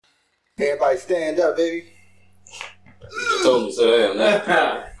Everybody stand up, baby. You told me to sit down, man.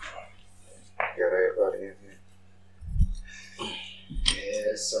 Got everybody in here.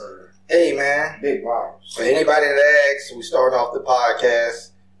 Yes, sir. Hey, man. Big bottles. For anybody that asks, we start off the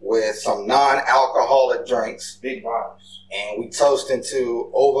podcast with some non-alcoholic drinks. Big bottles. And we toasting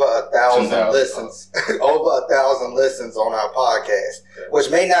to over 1,000 listens. Over 1,000 listens on our podcast. Which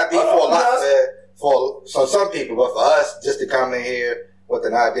may not be for some people, but for us, just to come in here with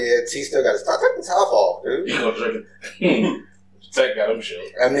an idea, T still got to start taking the top off, dude. You gonna drink it? Tech got him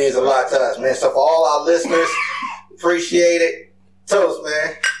shit. That means a lot to us, man. So for all our listeners, appreciate it. Toast,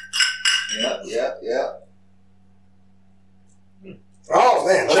 man. Yep. Oh,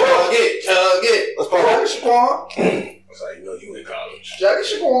 man. Chug it. Let's party. Jackie Shaquan. That's how you know you in college. Jackie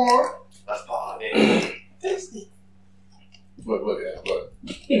Shaquan. Let's party. Look at that, look.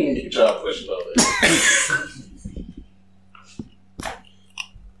 You try to push it over there.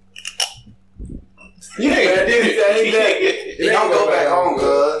 You ain't It don't go back home,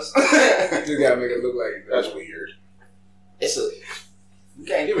 cuz. You gotta make it look like That's weird. It's a... You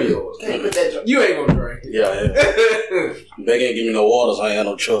can't give me yours. Can't put that... you ain't gonna drink. Yeah. Beck ain't give me no water, so I ain't had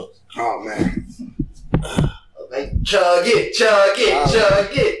no choice. Oh, man. Chug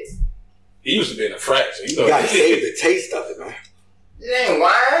it. He used to be in a fraction. You know You gotta save the taste of it, man. It ain't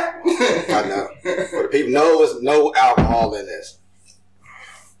wine. I know. For the people know, there's no alcohol in this.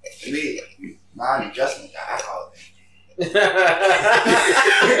 Mine and Justin got alcohol.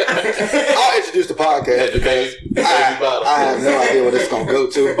 I'll introduce the podcast because I have no idea what it's going to go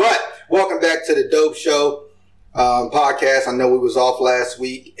to. But welcome back to the Dope Show podcast. I know we was off last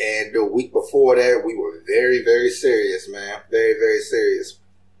week, and the week before that, we were very, very serious, man. Very, very serious.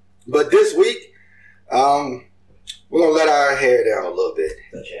 But this week, we're going to let our hair down a little bit.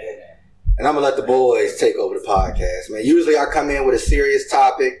 Put your head down. And I'm going to let the boys take over the podcast, man. Usually I come in with a serious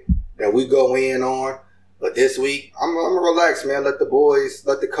topic that we go in on. But this week, I'm going to relax, man. Let the boys,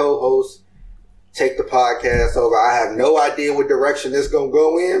 let the co-hosts take the podcast over. I have no idea what direction this going to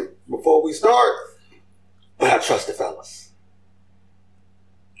go in before we start. But I trust the fellas.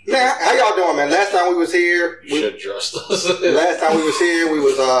 Man, how y'all doing, man? Last time we was here, You should trust us. last time we was here, we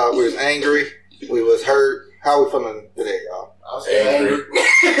was angry. We was hurt. How we feeling today, y'all? I was angry.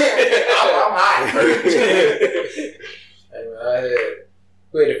 I'm hot. Hey, man,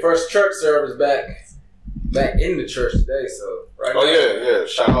 we had the first church service back in the church today, so right. Oh yeah.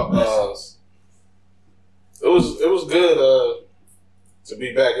 Shout out. It was good to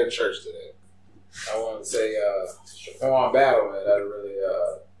be back in church today. I wanted to say Shaquan Battle, man. That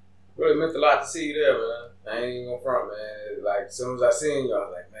really meant a lot to see you there, man. I ain't even gonna front, man. Like as soon as I seen you, I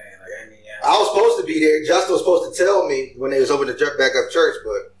was like, man, like I ain't even. I was supposed to be there. Justin was supposed to tell me when they was over to jump back up church,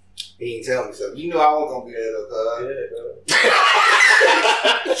 but he didn't tell me so. You knew I was going to be there, though, cuz.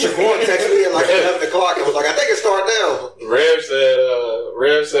 Shaquan texted me at like 11 o'clock and was like, I think it started now. Rev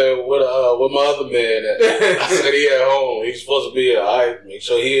said, what my other man at? I said he at home. He's supposed to be here. All right, make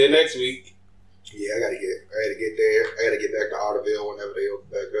sure he here next week. Yeah, I had to get there. I got to get back to Otterville whenever they open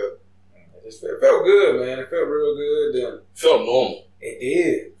back up. It felt good, man. It felt real good. Then Felt normal. it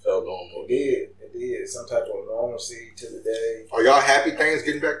did. Felt normal. It did. Some type of normalcy to the day. Are y'all happy things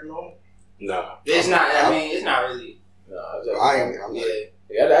getting back to normal? Nah. It's not, it's not really. No, I'm not.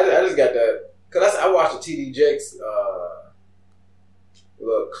 Yeah, I just got that because I watched the TD Jakes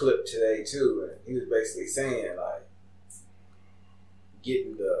little clip today too, and he was basically saying like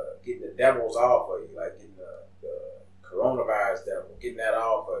getting the devils off of you, like getting the coronavirus devil, getting that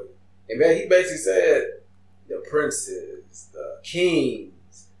off of you. And man, he basically said the princes, the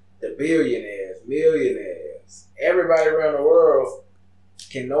kings, the billionaires, millionaires, everybody around the world.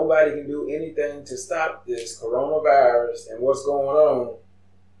 Nobody can do anything to stop this coronavirus and what's going on,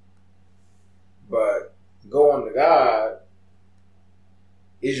 but going to God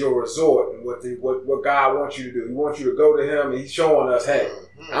is your resort and what God wants you to do. He wants you to go to Him, and He's showing us, hey,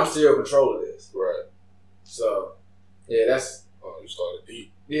 I'm still in control of this. Right. So, yeah, that's. Oh, you started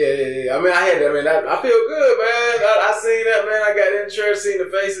deep. Yeah. I mean, I feel good, man. I seen that, man. I got in church, seen the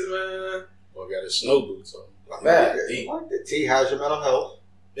faces, man. Well, got his snow boots on. Man. T, how's your mental health?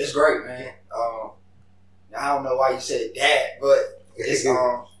 It's great, man. I don't know why you said that, but it's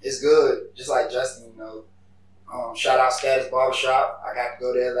good. Just like Justin, shout out Status Barbershop. I got to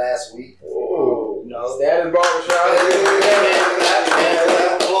go there last week. Oh, Status Barbershop.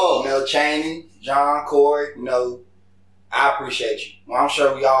 Mel Chaney, John, Corey. I appreciate you. Well, I'm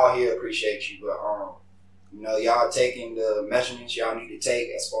sure we all here appreciate you, but y'all taking the measurements y'all need to take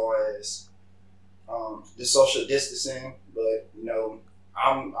as far as the social distancing. But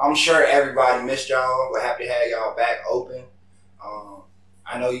I'm sure everybody missed y'all. We're happy to have y'all back open.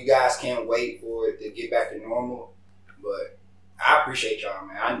 I know you guys can't wait for it to get back to normal, but I appreciate y'all,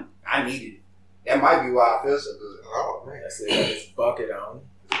 man. I needed it. That might be why I feel so good. Oh man, That's it. It's bucket on.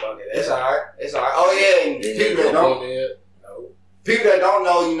 It's all right. It's all right. Oh yeah, and people that don't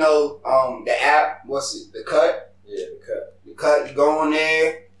know, you know, the app. What's it? The Cut. Yeah, the Cut. The Cut. You go on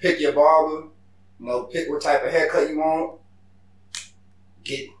there, pick your barber. You know, pick what type of haircut you want.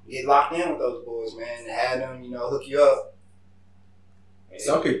 Get locked in with those boys, man, and have them, you know, hook you up. And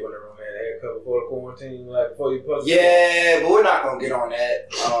some people in the room had a haircut before the quarantine, like before you post. Yeah, but we're not gonna get on that.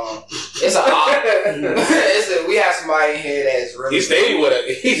 We have somebody in here that's really. He stayed with a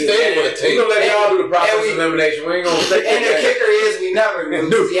tape. We're gonna let y'all do the process elimination. We ain't gonna take And the kicker is we never knew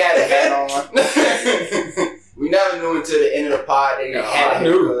because he had a hat on. We never knew until the end of the pod that he had a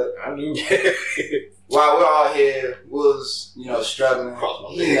haircut. I knew. While we're all here, was, you know, struggling.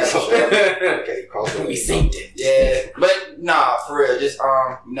 He never struggled. Okay, We synced it. Yeah, but nah, for real. Just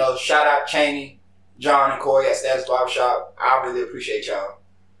you know, shout out Cheney, John, and Corey at Status Barbershop. I really appreciate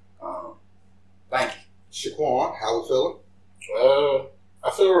y'all. Thank you. Shaquan, how we feeling?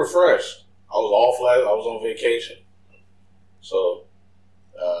 I feel refreshed. I was off last. I was on vacation, so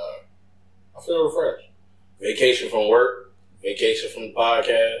I feel refreshed. Vacation from work, vacation from the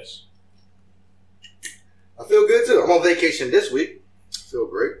podcast. I feel good too. I'm on vacation this week. I feel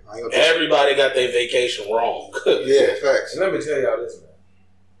great. Everybody got their vacation wrong. Yeah, facts. And let me tell y'all this, man.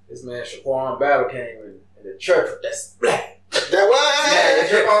 This man Shaquan Battle came in the church with that splat. That what? Yeah, the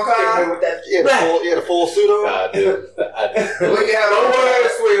drip on car with that. Yeah, the full suit on. I do. We can have Don't worry,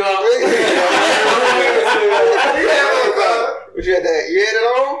 sweetheart. But you had that? You had it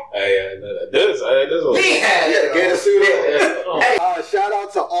on? This He had it. Get a suit on. Hey. Shout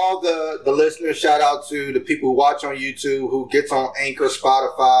out to all the listeners. Shout out to the people who watch on YouTube, who gets on Anchor,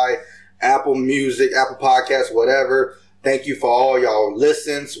 Spotify, Apple Music, Apple Podcasts, whatever. Thank you for all y'all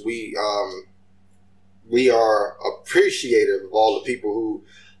listens. We are appreciative of all the people who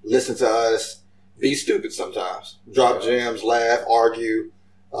listen to us be stupid sometimes. Drop gems, laugh, argue.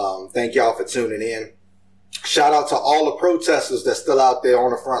 Thank y'all for tuning in. Shout out to all the protesters that's still out there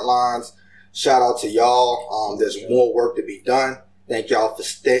on the front lines. Shout out to y'all. There's more work to be done. Thank y'all for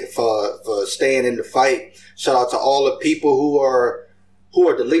staying in the fight. Shout out to all the people who are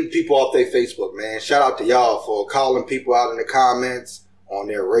deleting people off their Facebook, man. Shout out to y'all for calling people out in the comments on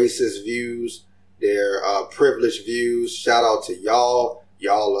their racist views, their privileged views. Shout out to y'all.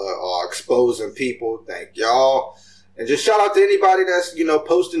 Y'all are exposing people. Thank y'all. And just shout out to anybody that's, you know,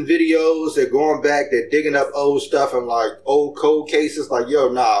 posting videos. They're going back. They're digging up old stuff and like old cold cases. Like, yo,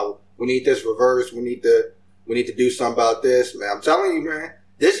 nah, we need this reversed. We need to do something about this, man. I'm telling you, man,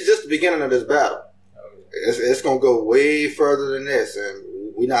 this is just the beginning of this battle. It's going to go way further than this, and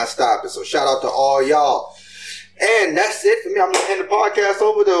we're not stopping. So shout out to all y'all. And that's it for me. I'm going to hand the podcast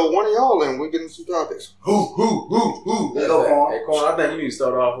over to one of y'all, and we're getting some topics. Let's go, Corn. Hey, Corn, I think you need to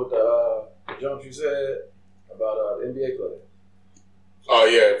start off with the jump you said about the NBA player. Oh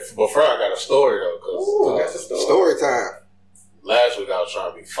yeah, before I got a story though, Ooh, that's a Story time. last week I was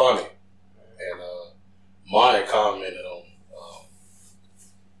trying to be funny, and Maya commented on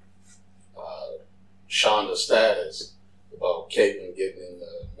Shonda's status about Caitlyn getting in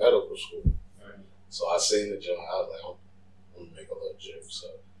medical school. So I seen the joint. I was like, I'm gonna make a little joke. So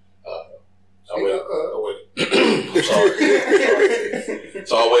I waited. I'm sorry.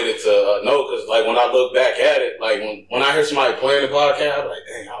 So I waited to know, because like when I look back at it, like when I hear somebody playing the podcast, I'm like,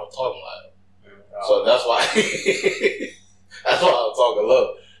 dang, I was talking loud. So that's why I was talking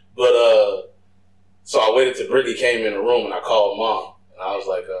low. But so I waited till Brittany came in the room and I called Mom, and I was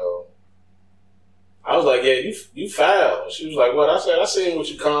like, yeah, you fouled. She was like, what? I said, I seen what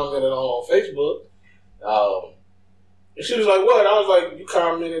you commented on Facebook. And she was like, what? I was like, you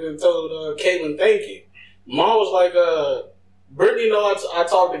commented and told Caitlyn thank you. Mom was like, Brittany know I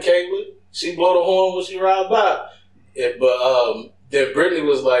talked to Caitlyn. She blow the horn when she ride by. Yeah, but then Brittany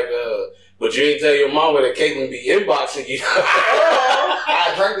was like, but you ain't tell your mama that Caitlyn be inboxing you.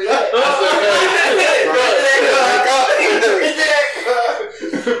 I drank it up.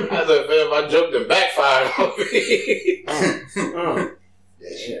 I said, man, my joke done backfired on me.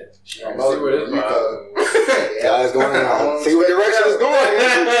 Yeah. See where this Guys going on. See what direction it's going.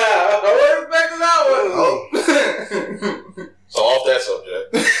 So off that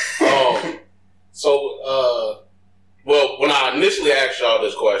subject. Well, when I initially asked y'all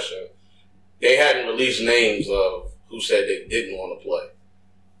this question, they hadn't released names of who said they didn't want to play.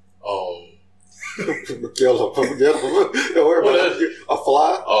 Don't worry about it. A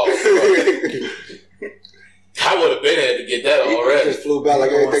fly? Oh, I would have been had to get that He already. just flew by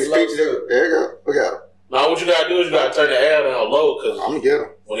like everything. There you go. Look at him. Now, what you gotta do is you gotta turn the air down low because I'm gonna get them.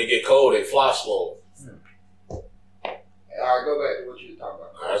 When it get cold, they fly slow. All right, go back to what you were talking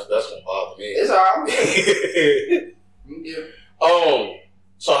about. That's gonna bother me. It's all right.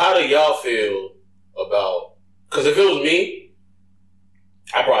 So how do y'all feel about? Because if it was me,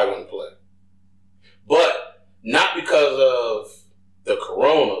 I probably wouldn't play. But not because of the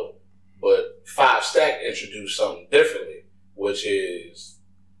corona, but 5 Stack introduced something differently, which is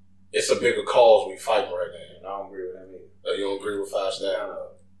it's a bigger cause we fighting right now. I don't agree with that either. You don't agree with 5 Stack?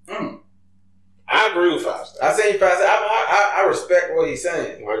 I agree with 5 Stack. I say 5 Stack. I respect what he's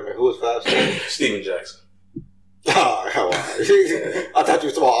saying. Wait a minute, who was 5 Stack? Steven Jackson. Oh, hell on. I thought you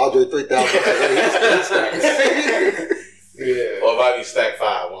were talking about Andre 3000. Yeah. Or if I be Stack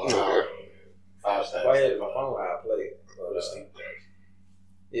 5 one time. Okay. 5 Stack. I had my phone how I played.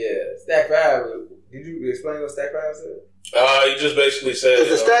 Yeah, Stack 5. Did you explain what Stack 5 said? He just basically said.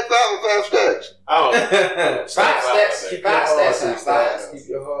 Is it Stack 5 or 5 Stacks? I don't know. Stack 5. Keep your heart. 5. Keep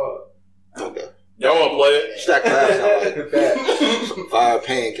your heart. Okay. Y'all want to play it? Stack 5 sound like some 5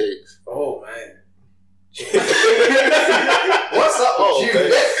 pancakes. Oh, man. What's up with you?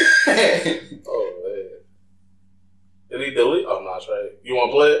 Man. Oh, man. Did he delete? Oh, no, that's right. You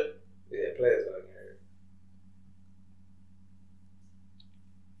want to play it? Yeah, play it so I can hear it.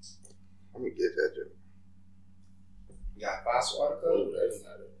 Let me get that joke. You got 5 water Oh, code? that's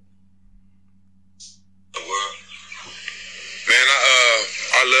not it. Man,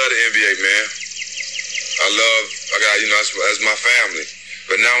 I love the NBA, man. I got, that's my family.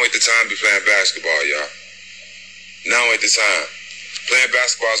 But now ain't the time to be playing basketball, y'all. Now ain't the time. Playing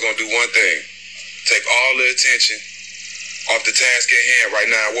basketball is going to do one thing. Take all the attention off the task at hand right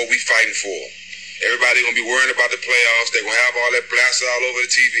now, what we fighting for. Everybody going to be worrying about the playoffs. They're going to have all that blasted all over the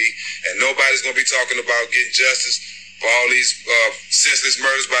TV. And nobody's going to be talking about getting justice for all these senseless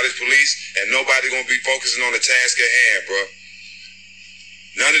murders by the police. And nobody's going to be focusing on the task at hand, bro.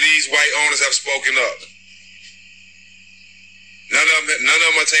 None of these white owners have spoken up. None of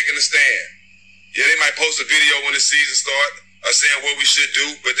them are taking a stand. Yeah, they might post a video when the season starts saying what we should do,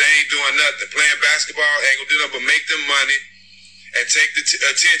 but they ain't doing nothing. Playing basketball ain't gonna do nothing but make them money and take the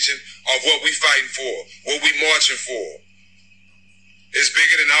attention of what we fighting for, what we marching for. It's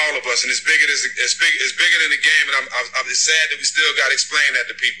bigger than all of us, and it's bigger than the game. And it's sad that we still got to explain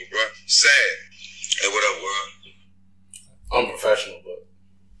that to people, bro. Sad. Hey, what up, world? I'm professional, but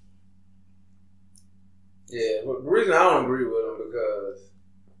yeah, but the reason I don't agree with him because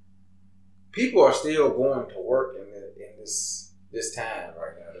people are still going to work in this time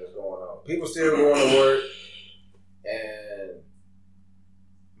right now that's going on. People still going to work, and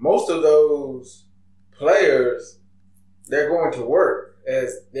most of those players, they're going to work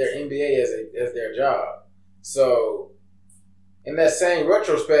as their NBA as their job. So, in that same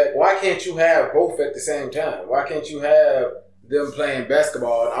retrospect, why can't you have both at the same time? Why can't you have them playing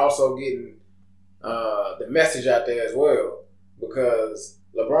basketball and also getting the message out there as well? Because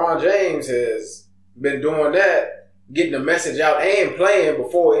LeBron James has been doing that, getting the message out and playing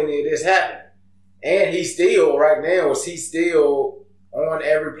before any of this happened. And he's still, right now, he's still on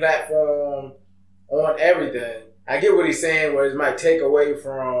every platform, on everything. I get what he's saying, where it might take away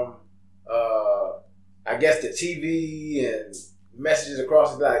from, I guess, the TV and messages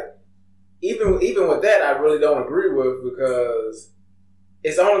across the, like, even with that, I really don't agree with, because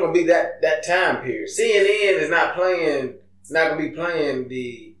it's only going to be that time period. CNN is not going to be playing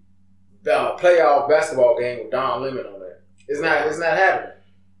the playoff basketball game with Don Lemon on there. It's not happening.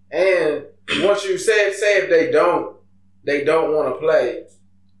 And once you say if they don't want to play,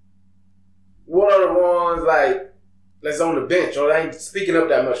 what are the ones like that's on the bench or they ain't speaking up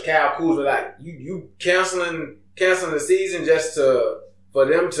that much? Kyle Kuzma, like you canceling the season just for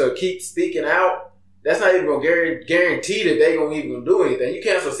them to keep speaking out. That's not even gonna guarantee that they gonna even do anything. You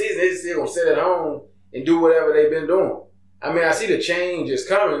cancel the season, they still gonna sit at home and do whatever they've been doing. I mean, I see the change is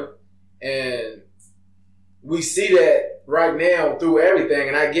coming, and we see that right now through everything.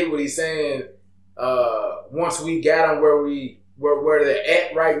 And I get what he's saying. Once we got them where they're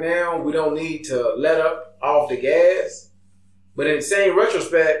at right now, we don't need to let up off the gas. But in the same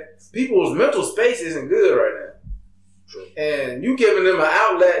retrospect, people's mental space isn't good right now. True. And you giving them an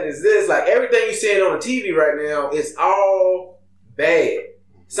outlet is this, like everything you seeing on the TV right now is all bad.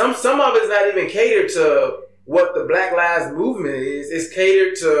 Some of it's not even catered to what the Black Lives Movement is. It's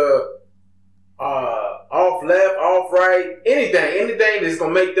catered to off left, off right, anything that's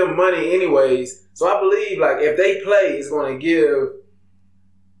gonna make them money anyways. So I believe like if they play, it's gonna give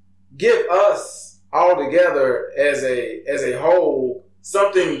us all together as a whole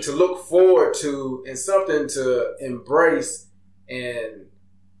something to look forward to and something to embrace and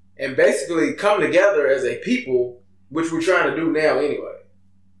and basically come together as a people, which we're trying to do now anyway.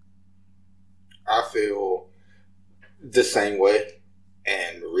 I feel the same way.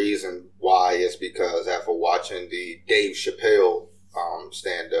 And the reason why is because after watching the Dave Chappelle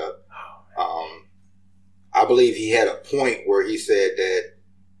stand up, I believe he had a point where he said that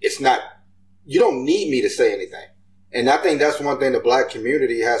it's not, you don't need me to say anything. And I think that's one thing the black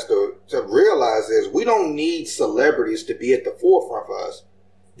community has to realize is we don't need celebrities to be at the forefront for us.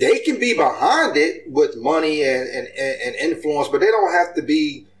 They can be behind it with money and influence, but they don't have to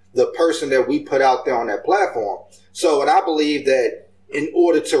be the person that we put out there on that platform. So, and I believe that in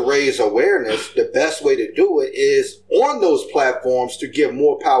order to raise awareness, the best way to do it is on those platforms to give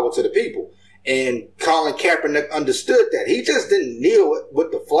more power to the people. And Colin Kaepernick understood that. He just didn't kneel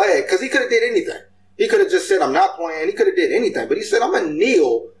with the flag because he could have did anything. He could have just said, I'm not playing. He could have did anything. But he said, I'm going to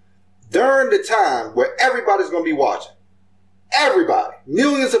kneel during the time where everybody's going to be watching. Everybody.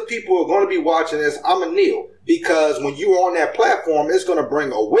 Millions of people are going to be watching this. I'm going to kneel. Because when you're on that platform, it's going to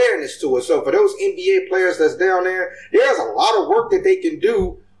bring awareness to it. So for those NBA players that's down there, there's a lot of work that they can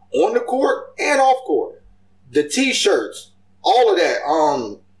do on the court and off court. The T-shirts, all of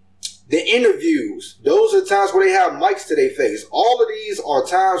that. The interviews, those are times where they have mics to their face. All of these are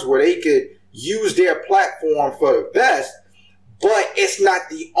times where they could use their platform for the best, but it's not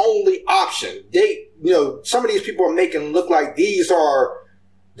the only option. Some of these people are making it look like these are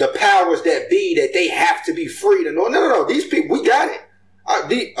the powers that be, that they have to be free to know. No. These people, we got it.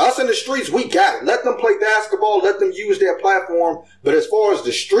 Us in the streets, we got it. Let them play basketball. Let them use their platform. But as far as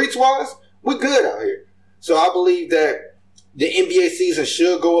the streets wise, we're good out here. So I believe that the NBA season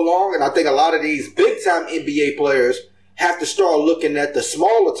should go along. And I think a lot of these big time NBA players have to start looking at the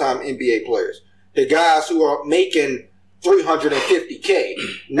smaller time NBA players. The guys who are making $350K,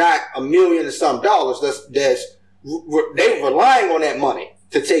 not $1 million and some dollars. They're relying on that money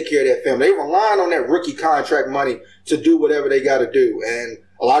to take care of their family. They relying on that rookie contract money to do whatever they got to do. And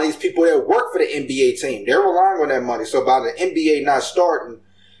a lot of these people that work for the NBA team, they're relying on that money. So by the NBA not starting,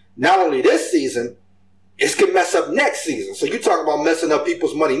 not only this season, it can mess up next season. So you're talking about messing up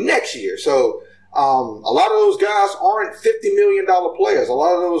people's money next year. So a lot of those guys aren't $50 million players. A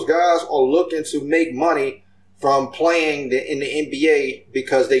lot of those guys are looking to make money from playing in the NBA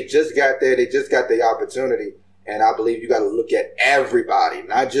because they just got there. They just got the opportunity. And I believe you got to look at everybody,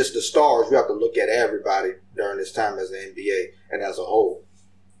 not just the stars. You have to look at everybody during this time as the NBA and as a whole.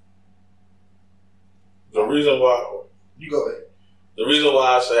 The reason why you go ahead. The reason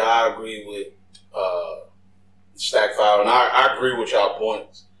why I say I agree with Stack 5, and I agree with y'all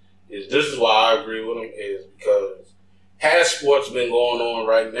points, is this is why I agree with them, is because has sports been going on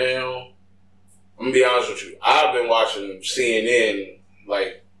right now? I'm gonna be honest with you. I've been watching CNN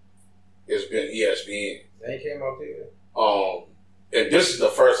like it's been ESPN. They came up here. And this is the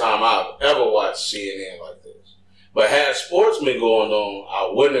first time I've ever watched CNN like this. But had sports been going on,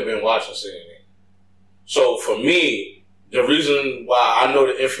 I wouldn't have been watching CNN. So for me, the reason why I know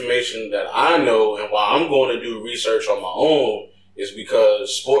the information that I know and why I'm going to do research on my own is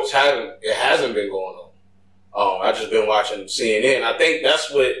because sports hasn't been going on. I've just been watching CNN. I think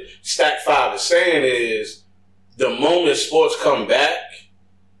that's what Stack 5 is saying is the moment sports come back,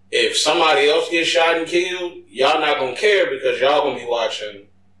 if somebody else gets shot and killed, y'all not going to care because y'all going to be watching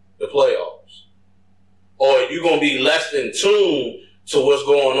the playoffs. Or you're going to be less in tune to what's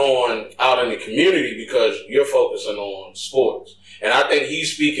going on out in the community because you're focusing on sports. And I think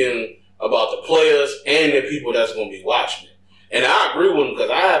he's speaking about the players and the people that's going to be watching it. And I agree with him because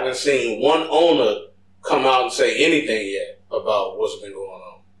I haven't seen one owner come out and say anything yet about what's been going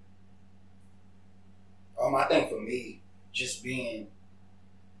on. I think for me, just being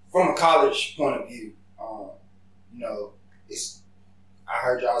from a college point of view, I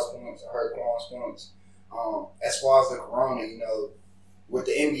heard y'all's points, I heard Quan's points. As far as the corona, with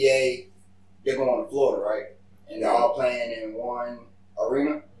the NBA, they're going to Florida, right? And they're all playing in one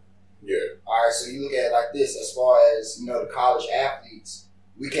arena. Yeah. All right, so you look at it like this, as far as, the college athletes,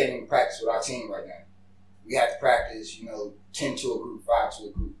 we can't even practice with our team right now. We have to practice, 10 to a group, 5 to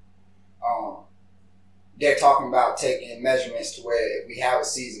a group. They're talking about taking measurements to where if we have a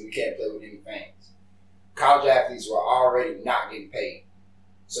season, we can't play with any fans. College athletes were already not getting paid.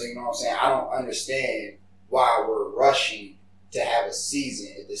 So, you know what I'm saying? I don't understand why we're rushing to have a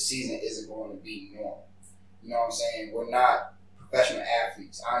season if the season isn't going to be normal. You know what I'm saying? We're not professional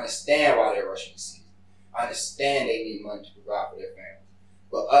athletes. I understand why they're rushing the season. I understand they need money to provide for their families.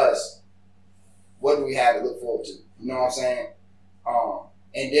 But us, what do we have to look forward to? You know what I'm saying?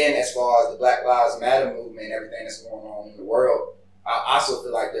 And then as far as the Black Lives Matter movement and everything that's going on in the world, I also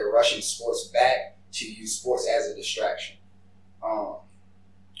feel like they're rushing sports back to use sports as a distraction.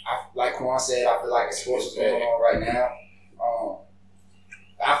 like Quan said, I feel like the sports is going on right now.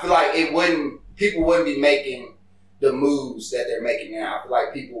 I feel like people wouldn't be making the moves that they're making now. I feel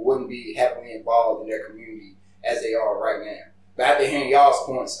like people wouldn't be heavily involved in their community as they are right now. But after hearing y'all's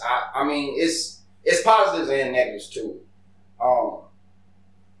points, I mean, it's positives and negatives too.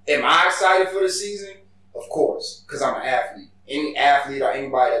 Am I excited for the season? Of course, because I'm an athlete. Any athlete or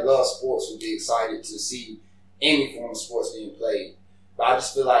anybody that loves sports would be excited to see any form of sports being played. But I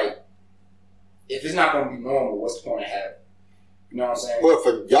just feel like if it's not going to be normal, what's the point of having it? You know what I'm saying? Well,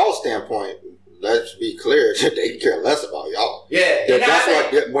 from y'all's standpoint, let's be clear, they care less about y'all. Yeah. That's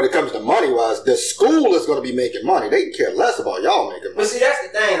why when it comes to money-wise, the school is going to be making money. They care less about y'all making money. But see, that's the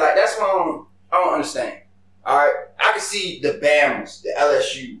thing. Like, that's what I don't understand. All right? I can see the Bamas, the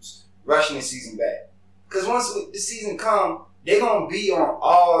LSUs, rushing the season back. Because once the season comes, they're going to be on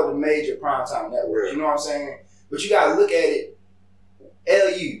all the major primetime networks. Yeah. You know what I'm saying? But you got to look at it.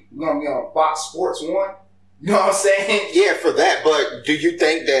 LU, we're going to be on Fox Sports 1. You know what I'm saying? Yeah, for that. But do you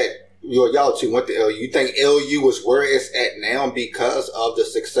think that y'all two went to LU? You think LU is where it's at now because of the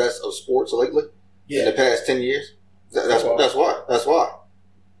success of sports lately? Yeah. In the past 10 years? That's why.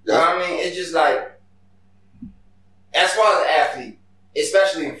 I mean, it's just like, as far as an athlete,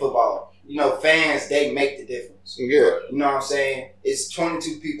 especially in football, you know, fans, they make the difference. Yeah. You know what I'm saying? It's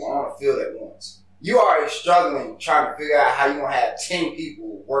 22 people on the field at once. You already struggling trying to figure out how you're going to have 10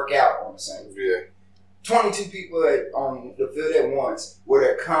 people work out on the same field. Yeah. 22 people on the field at once where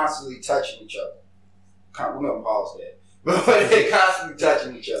they're constantly touching each other. We're going to pause that. But they're constantly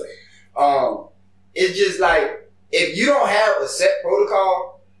touching each other. It's just like, if you don't have a set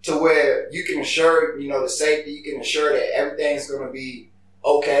protocol to where you can assure, you know, the safety, you can assure that everything's going to be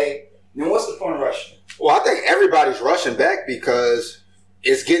okay, then what's the point of rushing? Well, I think everybody's rushing back because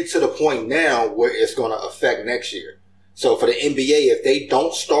it's getting to the point now where it's going to affect next year. So for the NBA, if they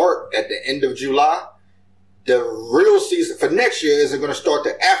don't start at the end of July, the real season for next year isn't going to start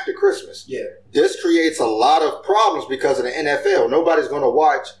till after Christmas. Yeah. This creates a lot of problems because of the NFL. Nobody's going to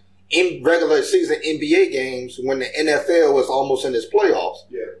watch in regular season NBA games when the NFL is almost in its playoffs.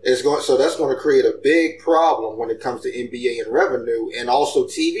 Yeah. So that's going to create a big problem when it comes to NBA and revenue, and also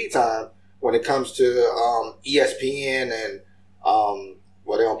TV time when it comes to ESPN and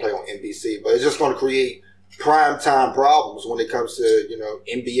well, they don't play on NBC, but it's just going to create prime time problems when it comes to, you know,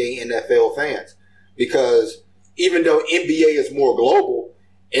 NBA, NFL fans. Because even though NBA is more global,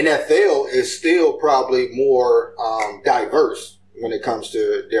 NFL is still probably more diverse when it comes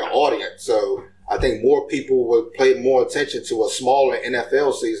to their audience. So I think more people would pay more attention to a smaller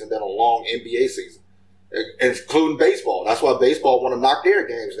NFL season than a long NBA season, including baseball. That's why baseball want to knock their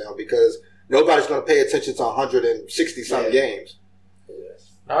games down, because nobody's going to pay attention to 160-some games.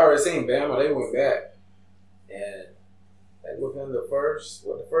 I already seen Bama. They went back, and within the first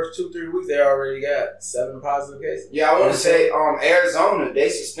 2-3 weeks, they already got 7 positive cases. Yeah, I want to say Arizona, they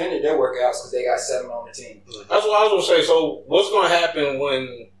suspended their workouts because they got 7 on the team. That's what I was going to say. So what's going to happen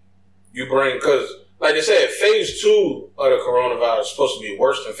when you bring, because like they said, phase 2 of the coronavirus is supposed to be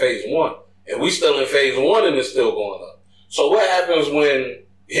worse than phase 1, and we still in phase 1 and it's still going up. So what happens when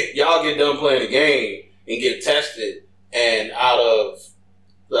y'all get done playing the game and get tested, and out of,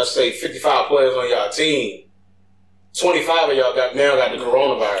 let's say, 55 players on y'all team, 25 of y'all got the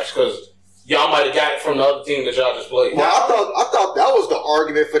coronavirus because y'all might have got it from the other team that y'all just played. Well, I thought that was the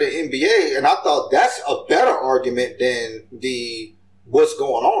argument for the NBA, and I thought that's a better argument than what's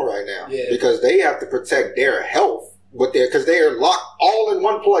going on right now. Yeah. Because they have to protect their health because they are locked all in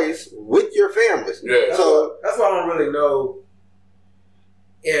one place with your families. Yeah. That's why I don't really know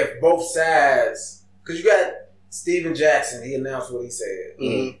if both sides, because you got Steven Jackson, he announced what he said,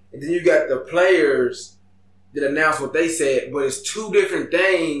 and then you got the players that announced what they said, but it's 2 different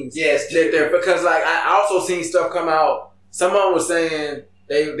things. Yes, because like I also seen stuff come out. Someone was saying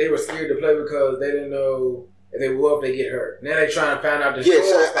they were scared to play because they didn't know if they get hurt. Now they're trying to find out the so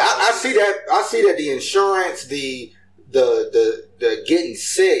I see that. I see that the insurance, the getting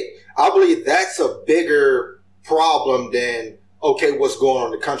sick. I believe that's a bigger problem than what's going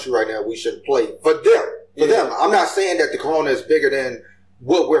on in the country right now. We shouldn't play for them. I'm not saying that the corona is bigger than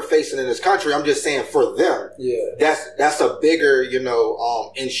what we're facing in this country. I'm just saying for them, that's a bigger,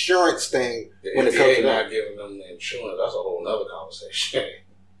 insurance thing when it comes to not giving them the insurance. That's a whole nother conversation.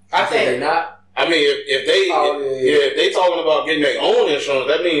 I think they're not. I mean, if they talking about getting their own insurance,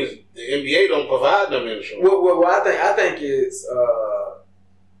 that means the NBA don't provide them insurance. Well, I think it's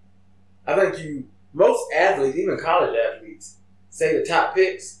most athletes, even college athletes, say the top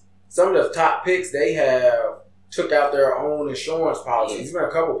picks. Some of the top picks they have took out their own insurance policies. There's been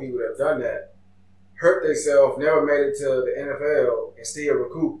a couple people that have done that. hurt themselves, never made it to the NFL, and still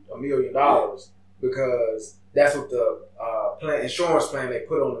recouped $1 million because that's what the insurance plan they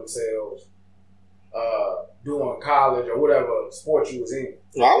put on themselves doing college or whatever sport you was in.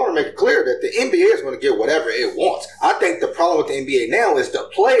 Well, I want to make it clear that the NBA is going to get whatever it wants. I think the problem with the NBA now is the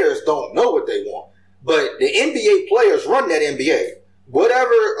players don't know what they want. But the NBA players run that NBA.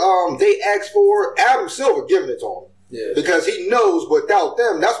 Whatever they ask for, Adam Silver giving it to them. Yeah. Because he knows without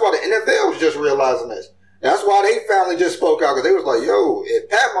them, that's why the NFL was just realizing this. That's why they finally just spoke out, because they was like, yo, if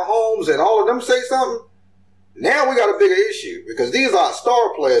Pat Mahomes and all of them say something, now we got a bigger issue. Because these are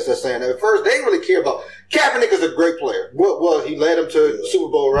star players that's saying that. At first, they didn't really care about. Kaepernick is a great player. What was he led him to the Super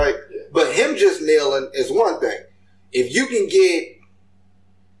Bowl, right? Yeah. But him just kneeling is one thing. If you can get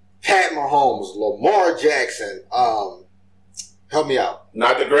Pat Mahomes, Lamar Jackson, help me out.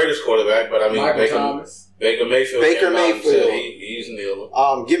 Not the greatest quarterback, but I mean Baker Mayfield. He's kneeling.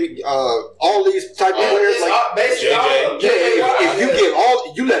 Give me all these type of players. If you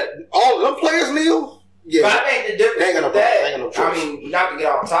get you let all of them players kneel. Yeah, but I think the difference with that, I mean, not to get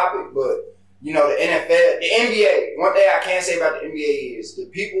off topic, but you know, the NFL, the NBA. One thing I can say about the NBA is the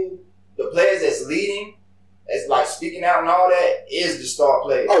players that's leading, that's like speaking out and all that, is the star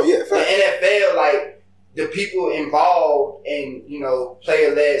players. Oh yeah, the NFL, like the people involved in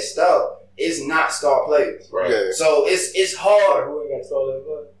player-led stuff is not star players. Right. Yeah. So it's hard. Who ain't got star-led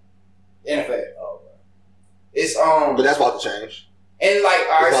player? NFL. Oh, right. It's But that's about to change. And like,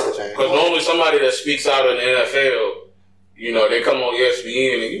 all right, because normally somebody that speaks out in the NFL, they come on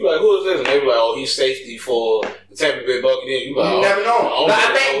ESPN and you like, who is this? And they be like, oh, he's safety for the Tampa Bay Buccaneers. You like, never know. But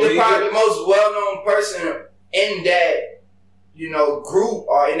I think probably the most well-known person in that, group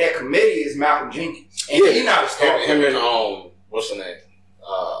or in that committee is Malcolm Jenkins. And he's not a star. Him and what's the name?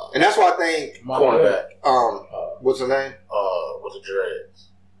 And that's why I think cornerback. What's the name? With the dreads.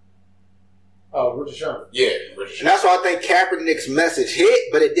 Oh, Richard Sherman. Yeah, Richard Sherman. And that's why I think Kaepernick's message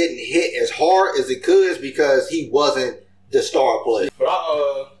hit, but it didn't hit as hard as it could because he wasn't the star player. But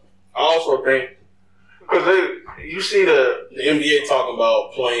I also think, because you see the NBA talking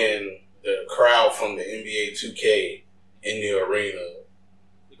about playing the crowd from the NBA 2K in the arena.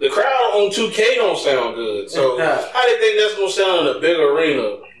 The crowd on 2K don't sound good. So how do you think that's going to sound in a big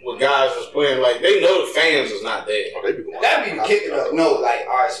arena with guys that's playing? Like, they know the fans is not there. Oh, they be going that'd be the kick it up. No, like,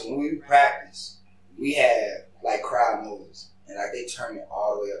 all right, so when we practice, we have, like, crowd noise. And, like, they turn it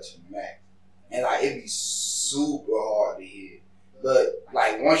all the way up to the max. And, like, it'd be super hard to hear. But,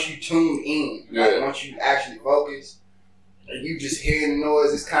 like, once you tune in, like, once you actually focus, and you just hearing the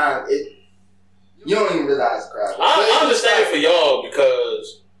noise, it's kind of, you don't even realize the crowd. I understand for y'all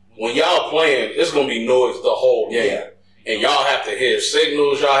because when y'all playing, it's going to be noise the whole game. Yeah. And y'all have to hear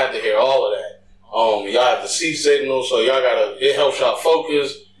signals, y'all have to hear all of that. Y'all have to see signals, so it helps y'all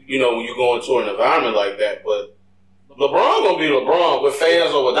focus, when you go into an environment like that. But LeBron gonna be LeBron with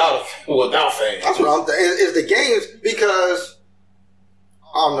fans or without fans. That's what I'm saying. It's the games, because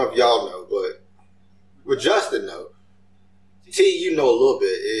I don't know if y'all know, but with Justin though, you know a little bit,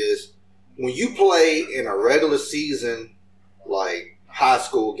 is when you play in a regular season like high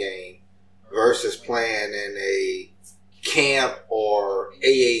school game versus playing in a camp or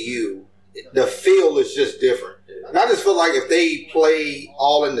AAU, the feel is just different. And I just feel like if they play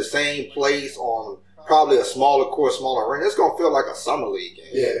all in the same place on probably a smaller court, smaller arena, it's going to feel like a summer league game.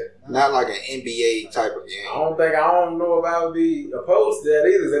 Yeah. Not like an NBA type of game. I don't know if I would be opposed to that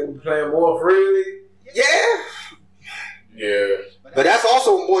either. They would be playing more freely. Yeah. Yeah. But that's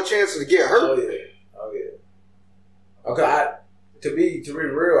also more chances to get hurt. Oh yeah. Okay, to be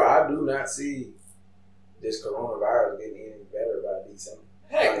real, I do not see this coronavirus getting any better by December.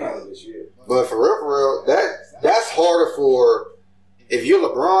 Heck no. This year. But for real, that's harder for, if you're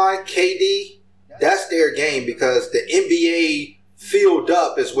LeBron, KD, that's their game, because the NBA filled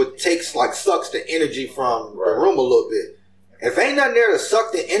up is what sucks the energy from the room a little bit. If ain't nothing there to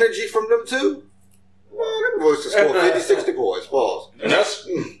suck the energy from them too, them boys just score 50, 60 points. Pause. And that's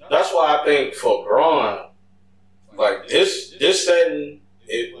why I think for Bron, like this setting,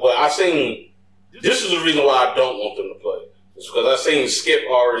 this is the reason why I don't want them to play. It's because I seen Skip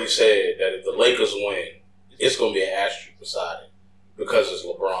already said that if the Lakers win, it's going to be an asterisk beside it because it's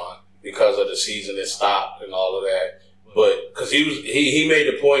LeBron, because of the season that stopped and all of that. But because he made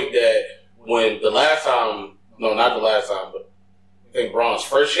the point that when not the last time, but I think Bron's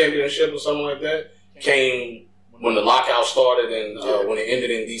first championship or something like that came when the lockout started and when it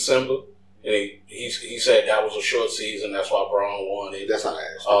ended in December. And he said that was a short season. That's why Bron won it. That's not an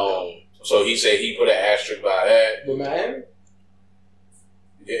asterisk. So he said he put an asterisk by that. With Miami?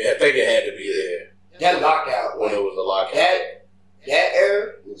 Yeah, I think it had to be there. That lockout. When it was the lockout. That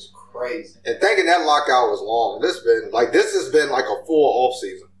era was crazy. And thinking that lockout was long. This has been like a full off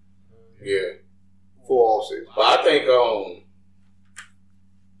season. Yeah. Full off season. But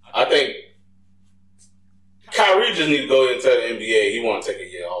I think Kyrie just need to go into the NBA. He want to take a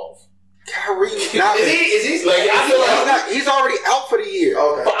year off. Kyrie, is he? Like, I feel like he's already out for the year.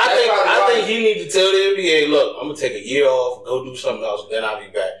 Okay. But I think he need to tell the NBA, look, I'm gonna take a year off, go do something else, then I'll be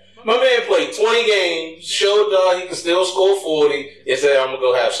back. My man played 20 games, showed y'all he can still score 40, and said I'm gonna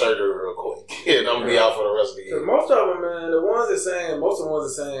go have surgery real quick, and I'm gonna be out for the rest of the year. Most of them, man, most of the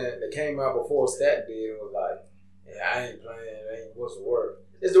ones that saying that came out before Stat did was like, yeah, I ain't playing, it ain't what's the word.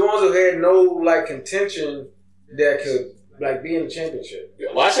 It's the ones who had no like contention that could like be in the championship.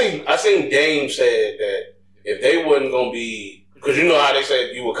 Yeah, well, I seen Dame said that if they wasn't gonna be, because you know how they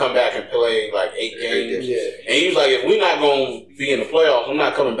said you would come back and play like 8 games, and he was like, if we're not gonna be in the playoffs, I'm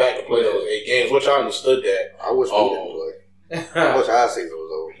not coming back to play those 8 games, which I understood that. I wish we didn't play. I wish our season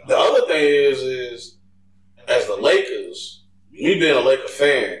was over. The other thing is as the Lakers, me being a Laker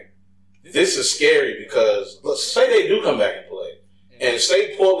fan, this is scary because let's say they do come back and play, and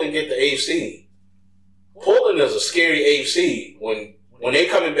say Portland get the 8th seed. Portland is a scary 8th seed when they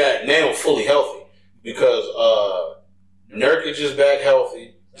coming back now fully healthy because Nurkic is back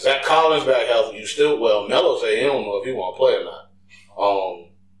healthy, Zach Collins back healthy. Melo say he don't know if he want to play or not.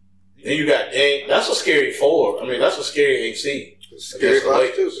 Then you got Dame. That's a scary 4. I mean, that's a scary 8th seed. Scary for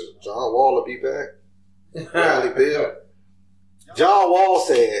us too. John Wall will be back. Bradley Beal. John Wall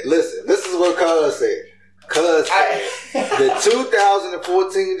said, "Listen, this is what Cuz said. Cuz said the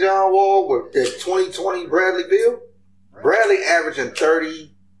 2014 John Wall with the 2020 Bradley Beal. Bradley averaging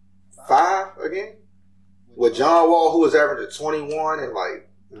 35 again, with John Wall who was averaging 21 and like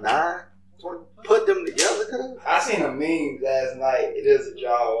 9. 20. Put them together, cuz. I seen a meme last night. It is a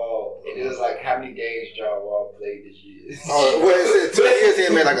John Wall. It is like how many games John Wall played this year. Oh, well, it said 2 years he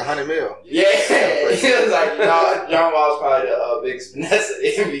made like $100 million. Yeah, it was like John Wall's probably the biggest finesse of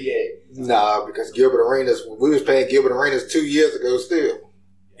the NBA. Nah, because Gilbert Arenas, we was paying Gilbert Arenas 2 years ago still.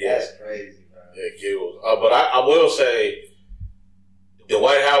 Yeah. That's crazy, bro. Yeah, Gilbert. But I will say,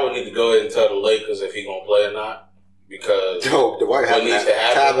 Dwight Howard need to go ahead and tell the Lakers if he gonna play or not. Because Dwight Howard needs to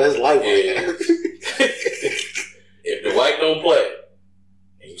happen. Time of his life. Yeah. If Dwight don't play,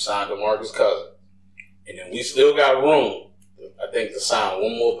 and you sign DeMarcus Cousins, and then we still got room, I think, to sign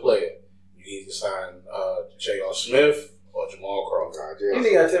one more player. You need to sign J.R. Smith or Jamal Crawford. You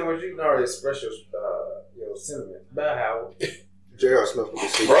think I tell me you can already express your sentiment about Howard. J.R. Smith will be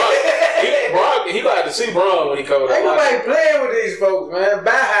seen. Bron, he got to see Bron when he covered up. Ain't nobody playing with these folks, man.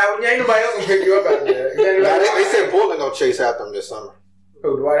 Bye, Howard. Ain't nobody else gonna pick you up out there. They said Portland gonna chase after him this summer.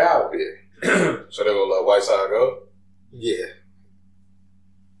 Who, Dwight Howard? Yeah. So they gonna let Whiteside go? Yeah.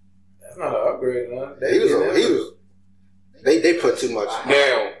 That's not an upgrade, man. They put too much.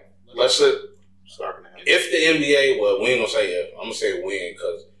 Now, let's say, if the NBA, well, we ain't gonna say if. I'm gonna say win,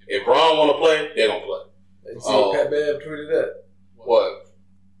 because if Bron wanna play, they're gonna play. You see Pat Bev tweeted that? What?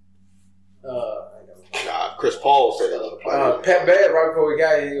 Nah, Chris Paul said that other player. Pat Bev, right before we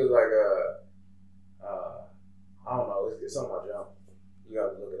got here, he was like, I don't know, it's something about John. You got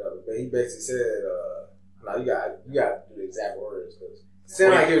to look it up. But he basically said, no, you got to do the exact words. Cause it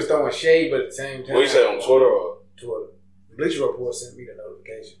seemed like he was throwing shade, but at the same time. What you said on Twitter or? Twitter. Bleacher Report sent me the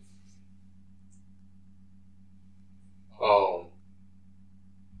notification.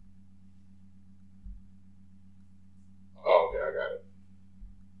 Okay, I got it.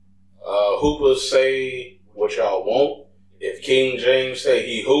 Hoopers say what y'all want. If King James say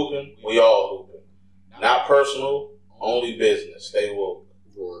he hooping, we all hooping. Not personal, only business. Stay woke.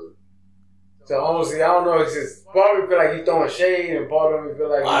 So honestly, I don't know. It's just part of me feel like he's throwing shade, and part of me feel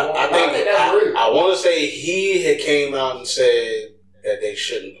like I think that's real. I want to say he had came out and said that they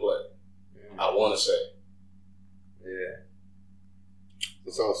shouldn't play. I want to say. Yeah.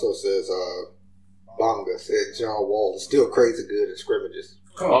 This also says Bonga said John Wall is still crazy good in scrimmages.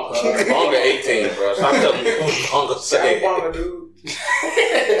 Come on, Bonga 18, bro. Stop telling me what Bonga say. Bonga, dude.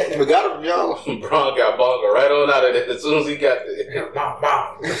 We got him, y'all. Bron got Bonga right on out of there as soon as he got there.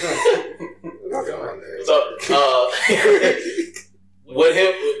 So, with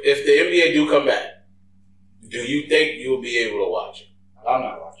him, if the NBA do come back, do you think you'll be able to watch it? I'm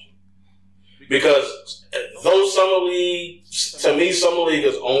not watching. Because those summer leagues, to me, summer league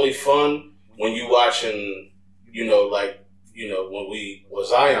is only fun when you watching, when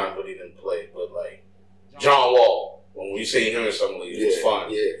Zion, but he didn't play, but like John Wall. When we see him in summer league, it's fun.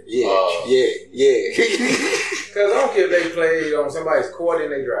 Yeah. Because I don't care if they played on somebody's court in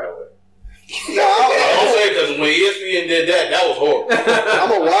their driveway. No, I don't say because when ESPN did that was horrible. I'm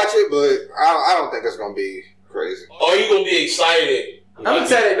gonna watch it, but I don't think it's gonna be crazy. Are you gonna be excited? I'm gonna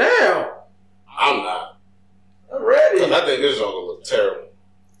tell you now. I'm not. I'm ready. Because I think this is going to look terrible.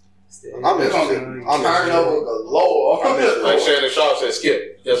 I'm interested. Turnover galore. Like Shannon Sharp said,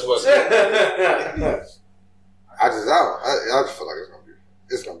 Skip. Guess what? Skip? I just feel like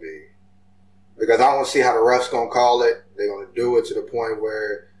it's gonna be because I don't see how the refs gonna call it. They're gonna do it to the point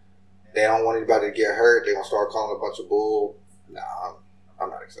where they don't want anybody to get hurt. They're gonna start calling a bunch of bull. Nah, I'm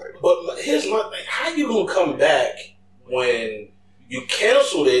not excited. But here's my thing: how you gonna come back when you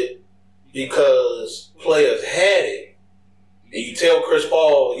canceled it because players had it, and you tell Chris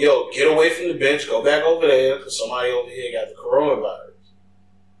Paul, "Yo, get away from the bench, go back over there because somebody over here got the coronavirus."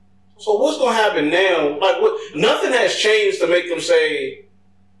 So what's gonna happen now? Like, nothing has changed to make them say,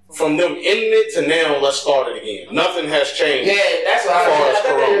 from them ending it to now, let's start it again. Nothing has changed. Yeah, that's what I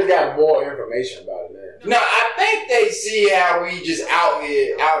think they just got more information about it now. No, I think they see how we just out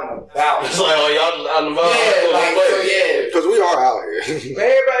here, out and about. It's like, oh, y'all just out and about. Yeah, like, so yeah. Because we are out here.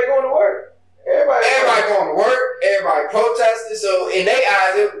 Everybody going to work. Everybody going to work. Everybody protesting. So in their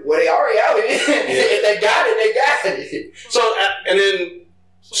eyes, well, they already out here. If they got it, they got it.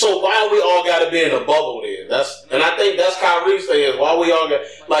 So why we all got to be in a bubble then? And I think that's Kyrie's thing is why we all got,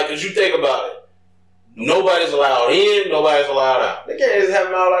 like, because you think about it, nobody's allowed in, nobody's allowed out. They can't just have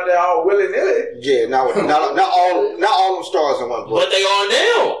them all out there all willy-nilly. Yeah, not all them stars in one place. But they are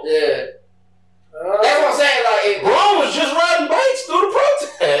now. Yeah. That's what I'm saying. Like, Braun was just riding bikes through the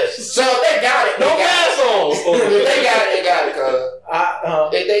protest. So if they got it, no mask on. If they got it, they got it, cuz.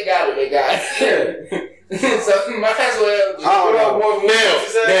 If they got it, they got it. So might as well.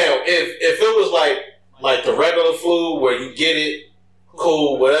 Now, if it was like the regular flu where you get it,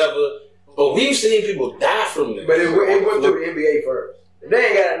 cool, whatever. But we've seen people die from this. But it went through the NBA first. They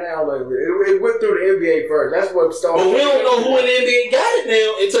ain't got it now. Like, it went through the NBA first. That's what started. But we don't know who in the NBA got it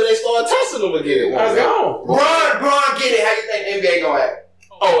now until they start testing them again. I was gone. Braun get it. How you think the NBA gonna act?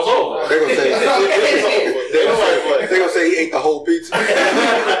 Oh, it's over. They're gonna say they're gonna say he ate the whole pizza.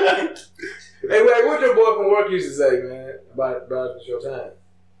 Hey, wait, what your boy from work used to say, man, about your time?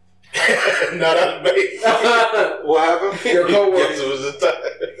 Not on the base. What happened? Your coworker. Yes, it was the time.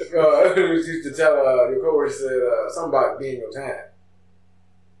 Used to tell your coworker said something about being your time.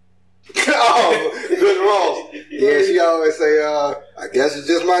 Oh, good Ross. Yeah, she always say, I guess it's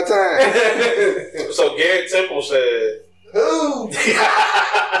just my time. So Garrett Temple said, who?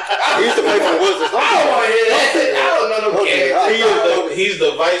 He used to play for the Wizards. I don't want to hear that. I don't know no Garrett. He's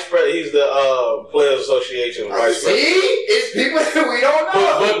the vice president. He's the Players Association vice president. See? It's people that we don't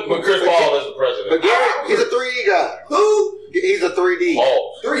know. But Chris Paul is the president. But Garrett, he's a 3D guy. Who? He's a 3D.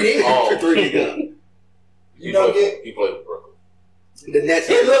 Oh. 3D? Oh. 3D guy. You know, he played for Brooklyn. The Nets.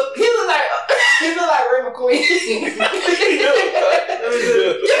 He look like Ray McQueen. Get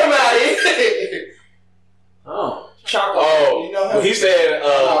him out of here. Oh. Chocolate. Oh, you know him? He said, I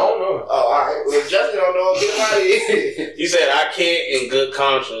don't know. Oh, all right. Well, Justin don't know. Get him out of here. He said, I can't in good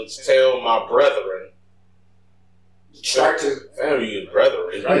conscience tell my brethren. Strike two. Family use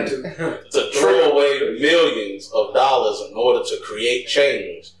brethren. Strike two. To throw away millions of dollars in order to create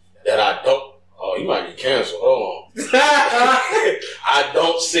change that I don't. Oh, you might be canceled. Hold on. I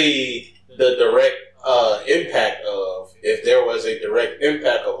don't see the direct impact of, if there was a direct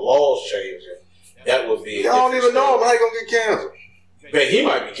impact of laws changing, that would be. Y'all don't even know him. How he gonna get canceled? But he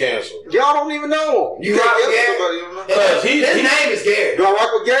might be canceled. Y'all don't even know him. You rock with Garrett? Because His name is Garrett. Do I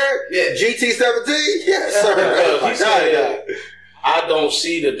rock with Garrett? Yeah. GT17? Yes, sir. Because he said, I don't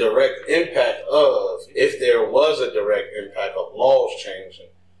see the direct impact of, if there was a direct impact of laws changing,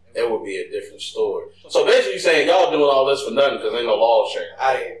 that would be a different story. So basically saying y'all doing all this for nothing because ain't no laws changing.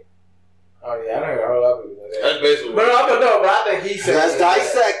 I didn't. Oh, yeah, I don't hear all of it. That's basically But I think he's saying. Let's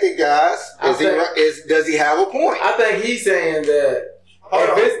dissect it, guys. Does he have a point? I think he's saying that.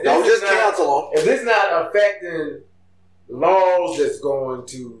 Don't just cancel him. If it's not affecting laws that's going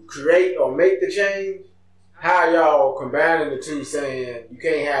to create or make the change, how y'all combining the two saying you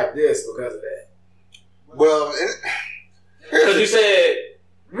can't have this because of that? Well, because you said.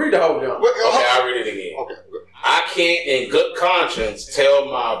 Read the whole jump. Okay, I'll read it again. Okay. I can't in good conscience tell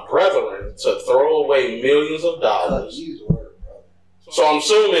my brethren to throw away millions of dollars. So I'm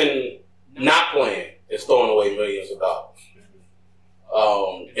assuming not playing is throwing away millions of dollars.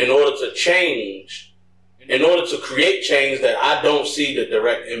 In order to change, in order to create change that I don't see the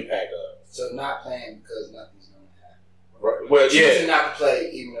direct impact of. So not playing because nothing's going to happen. Right. Well, choosing not to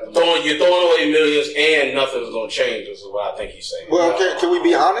play, even though you're throwing away millions and nothing's going to change. Is what I think he's saying. Well, can we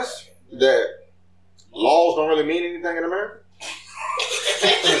be honest that laws don't really mean anything in America?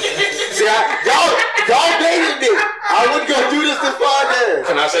 See, y'all baited me. I wouldn't go do this podcast.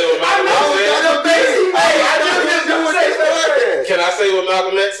 Can I say what Malcolm X said? Can I say what Malcolm X said? Can I say what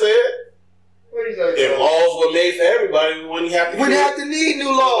Malcolm X said? if laws were made for everybody, we wouldn't have to. We have to need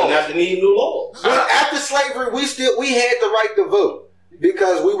new laws. We have to need new laws. After slavery, we had the right to vote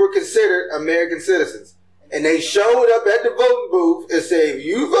because we were considered American citizens. And they showed up at the voting booth and said, if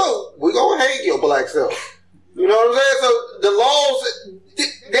you vote, we're going to hang your black self. You know what I'm saying? So the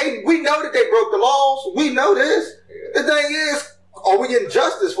laws, we know that they broke the laws. We know this. The thing is, are we getting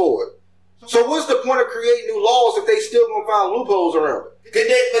justice for it? So what's the point of creating new laws if they still going to find loopholes around it?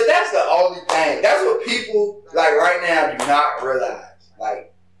 But that's the only thing. That's what people, like, right now do not realize.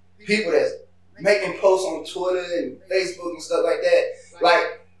 Like, people that's making posts on Twitter and Facebook and stuff like that.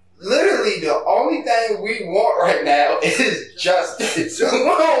 Like, literally the only thing we want right now is justice. we don't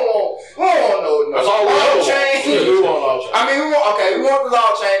want no that's all law change. We want law change. I mean, we want the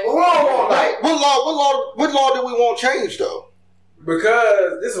law change, but we don't want, like... What law do we want changed, though?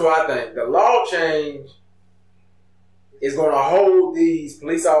 Because this is what I think. The law change is going to hold these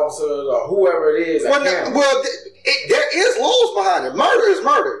police officers or whoever it is accountable. There is laws behind it. Murder is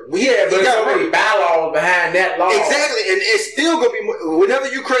murder. But there's so many bylaws behind that law. Exactly, and it's still going to be, whenever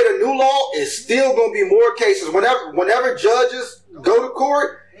you create a new law, it's still going to be more cases. Whenever judges go to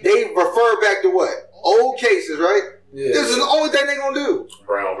court, they refer back to what? Old cases, right? Yeah. This is the only thing they're going to do.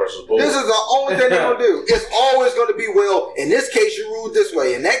 Brown versus Bull. This is the only thing they're going to do. It's always going to be, well, in this case you ruled this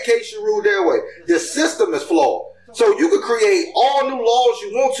way, in that case you ruled that way. The system is flawed. So you could create all new laws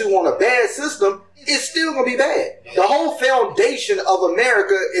you want to on a bad system, it's still going to be bad. The whole foundation of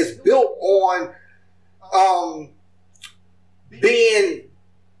America is built on being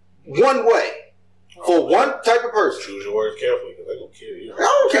one way for one type of person. Choose your words carefully because they're going to kill you. I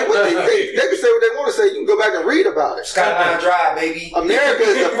don't care what they can say what they want to say. You can go back and read about it. Skyline Drive, baby. America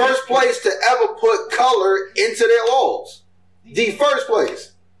is the first place to ever put color into their laws. The first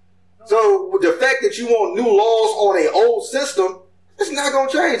place. So with the fact that you want new laws on an old system, it's not going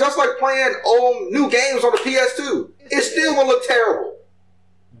to change. That's like playing new games on the PS2. It's still going to look terrible.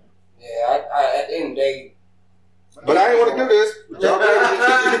 Yeah, at the end of the day. But I ain't want to do this. All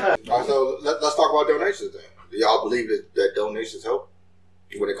right, so let's talk about donations then. Do y'all believe that donations help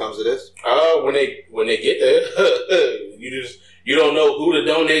when it comes to this? When they get there, you don't know who to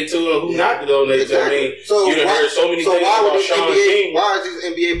donate to and who not to donate to. I mean, you done heard so many things about Sean King. Why are these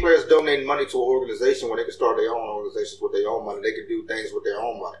NBA players donating money to an organization when they can start their own organizations with their own money? They can do things with their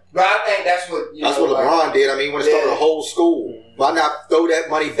own money. But I think that's what LeBron did. I mean, when it started a whole school, why not throw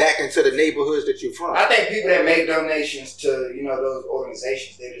that money back into the neighborhoods that you're from? I think people that make donations to those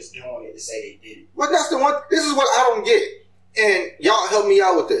organizations, they're just doing it to say they did it. Well, that's the one. This is what I don't get, and y'all help me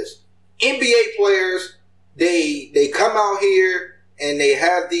out with this. NBA players. They come out here and they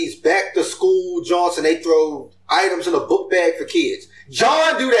have these back to school joints and they throw items in a book bag for kids.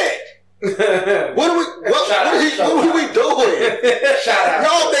 John do that. What are we doing?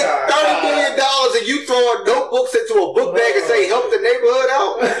 Y'all make $30 million and you throwing notebooks into a book bag and say help the neighborhood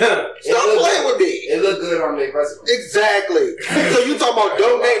out? Stop playing with me. It look good on their resume. Exactly. So you talking about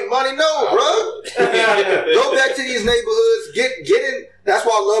donating money? No, bro. Go back to these neighborhoods. Get in. That's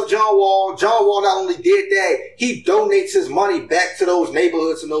why I love John Wall. John Wall not only did that, he donates his money back to those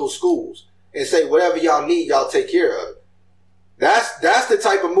neighborhoods and those schools and say whatever y'all need, y'all take care of it. That's the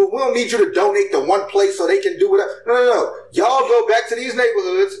type of move. We don't need you to donate to one place so they can do whatever. No. Y'all go back to these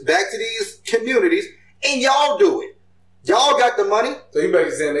neighborhoods, back to these communities, and y'all do it. Y'all got the money. So you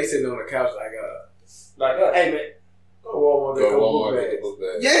basically saying they sitting on the couch like hey man, go Walmart, book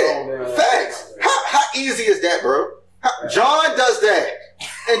bag. Yeah, facts. How easy is that, bro? John does that,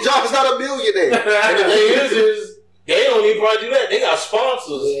 and John's not a millionaire. And the thing is they don't even probably do that. They got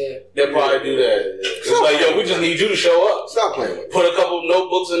sponsors that probably do that. It's like, yo, we just need you to show up. Stop playing with me. Put a couple of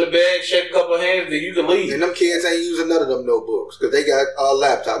notebooks in the bag, shake a couple of hands, then you can leave. And them kids ain't using none of them notebooks because they got a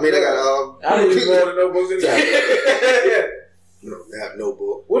laptop. I mean, they got I didn't use more of the notebooks in there. They have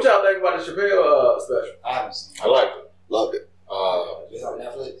notebook. What y'all think about the Chappelle special? Obviously. I liked it. Loved it. It's on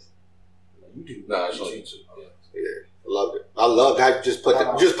Netflix. You do. Nah, it's on YouTube. Yeah, loved it. I loved how you just put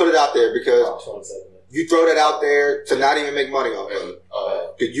it out there because you throw that out there to not even make money off of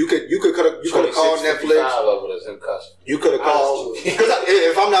it. You could have called Netflix. You could have called because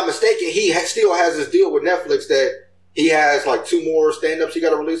if I'm not mistaken, he still has this deal with Netflix that he has like 2 more stand-ups he got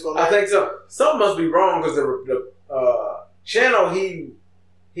to release on that. I think so. Something must be wrong because the channel he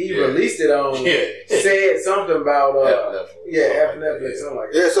released it on said something about F Netflix, something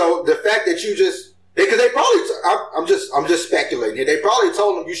like that. Yeah, so the fact that you just because they probably I'm just speculating here. They probably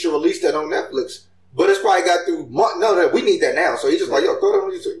told him you should release that on Netflix. But it's probably got through. No, we need that now. So he's just like, yo, throw that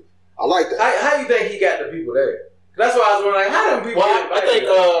on YouTube. I like that. How you think he got the people there? That's why I was wondering, how them people?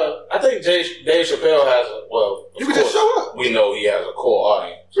 Well, I think Dave Chappelle has a You can just show up. We know he has a core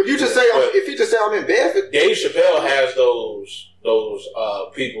audience. If you just say I'm in Bedford, Dave Chappelle has those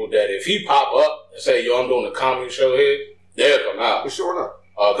people that if he pop up and say, "Yo, I'm doing a comedy show here," they'll come out. For sure enough.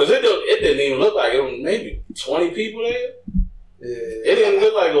 Because it didn't even look like it was maybe 20 people there. Yeah. It didn't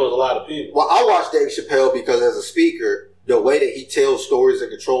look like it was a lot of people. Well, I watch Dave Chappelle because as a speaker, the way that he tells stories and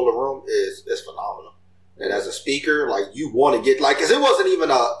control the room is phenomenal. And as a speaker, like you want to get because it wasn't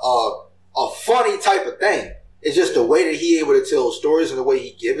even a funny type of thing. It's just the way that he able to tell stories and the way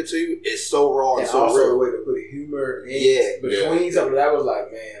he give it to you is so raw and so also real. the way to put humor in between something that was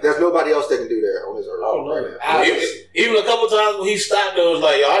like, man. There's nobody else that can do that on this earth. Oh, no. Even a couple times when he stopped, it was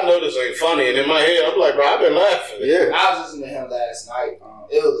like, "Yo, I know this ain't funny," and in my head, I'm like, "Bro, I've been laughing." Yeah, I was listening to him last night.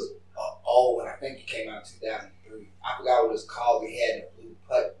 It was old, and I think it came out in 2003. I forgot what it was called. He had the blue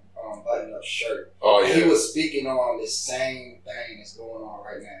button-up shirt. Oh yeah. He was speaking on this same thing that's going on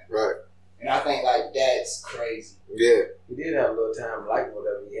right now. right. And I think like that's crazy. Yeah, He did have a little time like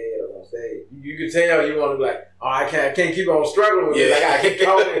whatever he had on stage. You could tell you want to be like, oh, I can't keep on struggling with it. Like I keep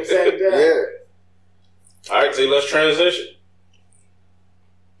talking at the same time. yeah. All right, so let's transition.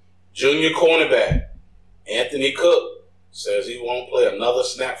 Junior cornerback Anthony Cook says he won't play another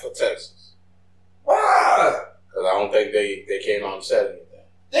snap for Texas. Why? Because I don't think they came out and said anything.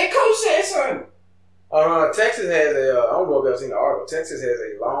 They coach said something. Texas has I don't know if y'all seen the article. Texas has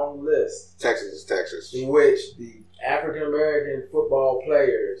a long list Texas is Texas. in which the African American football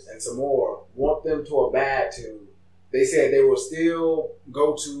players and some more want them to abide to. They said they will still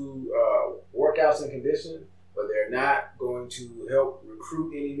go to workouts and conditioning, but they're not going to help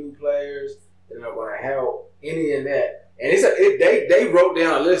recruit any new players. They're not going to help any in that. And they wrote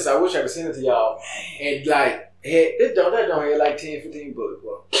down a list. I wish I could send it to y'all. And like, that don't have like 10, 15 bullets,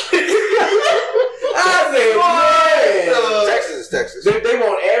 bro. I said, man. Texas is Texas. They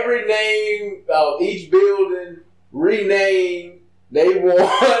want every name of each building renamed. They want.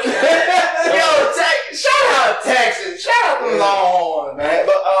 Shout out Texas. Shout out the Longhorns, man.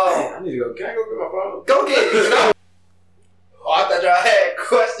 But I need to go. Can I go get my phone? go get it. Oh, I thought y'all had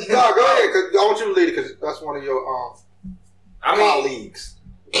questions. No, go ahead. Cause I want you to lead it because that's one of your colleagues.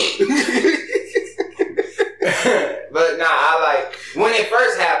 But nah, I like when it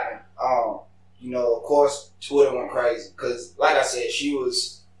first happened. Of course, Twitter went crazy because, like I said, she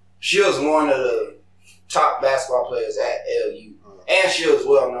was one of the top basketball players at LU, and she was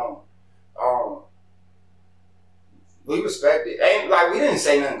well known. We respect it. Ain't like we didn't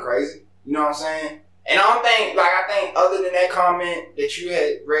say nothing crazy. You know what I'm saying? And I think other than that comment that you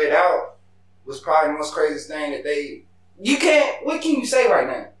had read out was probably the most craziest thing that what can you say right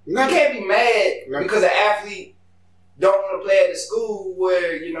now? Nothing. You can't be mad because an athlete don't want to play at the school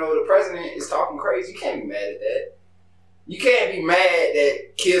where, the president is talking crazy. You can't be mad at that. You can't be mad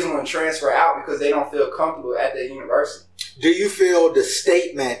that kids want to transfer out because they don't feel comfortable at their university. Do you feel the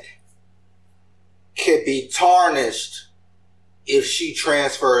statement could be tarnished if she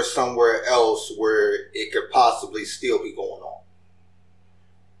transfers somewhere else where it could possibly still be going on?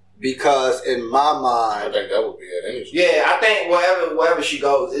 Because in my mind, I think that would be at any school. Yeah, I think wherever she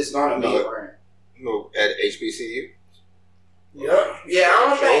goes, it's gonna be a brand. At HBCU. Yeah, I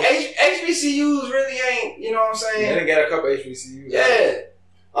don't think HBCUs really ain't. You know what I'm saying? Yeah, they got a couple HBCUs. Yeah.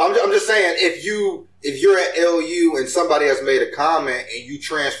 I'm just saying if you're at LU and somebody has made a comment and you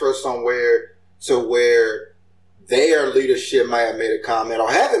transfer somewhere to where their leadership might have made a comment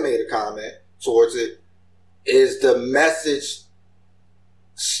or haven't made a comment towards it, is the message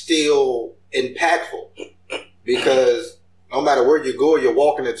still impactful? Because no matter where you go, you're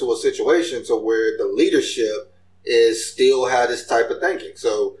walking into a situation to where the leadership is still have this type of thinking.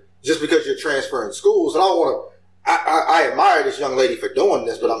 So just because you're transferring schools, and I admire this young lady for doing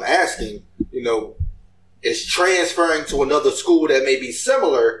this, but I'm asking, is transferring to another school that may be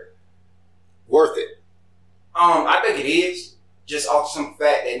similar worth it? I think it is, just off some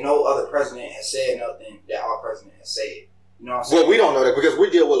fact that no other president has said nothing that our president has said. You know what I'm saying? Well, we don't know that because we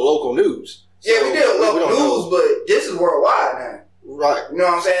deal with local news. Yeah, we deal with local news, but this is worldwide now. Right. You know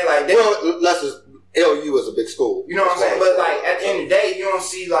what I'm saying? Like, LU is a big school. You know what I'm saying? But like at the end of the day, you don't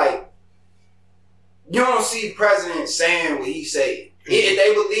see the president saying what he said. If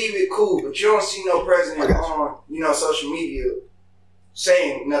they believe it, cool. But you don't see no president on social media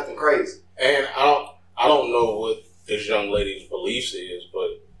saying nothing crazy. And I don't know what this young lady's beliefs is,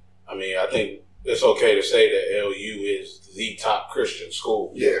 but I mean, I think it's okay to say that LU is the top Christian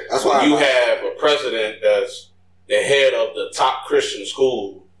school. Yeah, that's why you have a president that's the head of the top Christian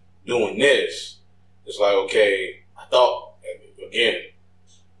school doing this. It's like, okay, I thought, again,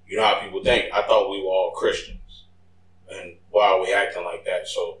 you know how people think, I thought we were all Christians. and why are we acting like that?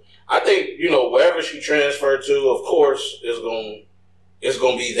 So I think, wherever she transferred to, of course, it's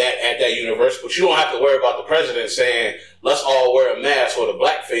gonna be that at that university. But you don't have to worry about the president saying, let's all wear a mask with a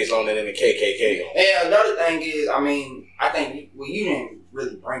blackface on it and the KKK on. And another thing is, I think, you didn't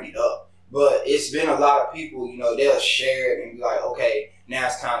really bring it up, but it's been a lot of people, they'll share it and be like, okay, now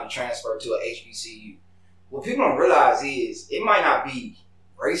it's time to transfer to a HBCU. What people don't realize is it might not be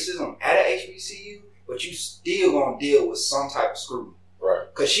racism at a HBCU, but you still gonna deal with some type of scrutiny. Right.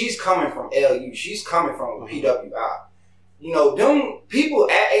 Because she's coming from LU. She's coming from PWI. Them people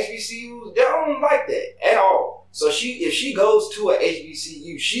at HBCUs, they don't like that at all. So if she goes to a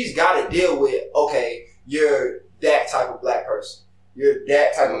HBCU, she's got to deal with, okay, you're that type of black person. You're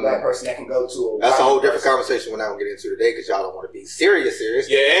that type of black person that can go to That's a whole different conversation we're not going to get into today because y'all don't want to be serious.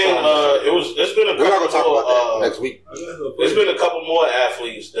 Yeah, and it's been a couple. We're not going to talk about that next week. There's been a couple more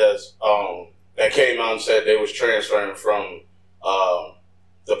athletes that came out and said they was transferring from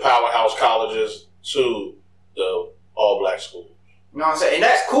the powerhouse colleges to the all-black school. You know what I'm saying? And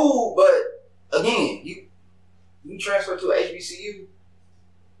that's cool, but again, you transfer to an HBCU,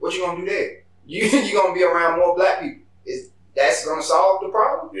 what you gonna do there? You gonna be around more black people. That's gonna solve the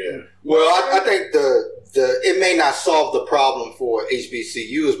problem? Yeah. Well, I think it may not solve the problem for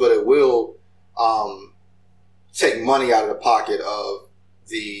HBCUs, but it will take money out of the pocket of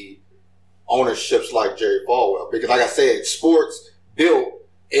the ownerships like Jerry Falwell. Because like I said, sports built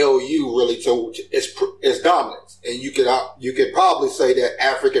LU really to its dominance. And you could probably say that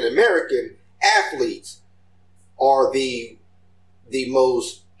African American athletes are the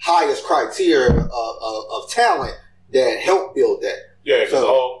most highest criteria of talent that help build that. Yeah, because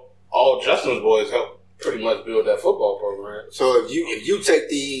all Justin's boys help pretty much build that football program. So if you take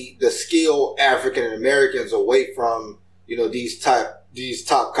the skilled African Americans away from these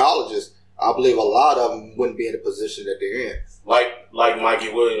top colleges, I believe a lot of them wouldn't be in the position that they're in. Like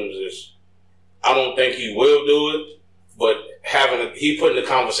Mikey Williams is, I don't think he will do it, but he putting the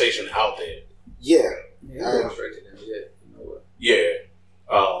conversation out there. Yeah.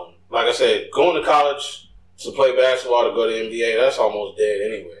 Like I said, going to college to play basketball to go to NBA, that's almost dead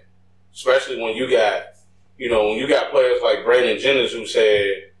anyway. Especially when you got players like Brandon Jennings who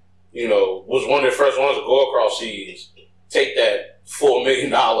said, was one of the first ones to go across seas, take that $4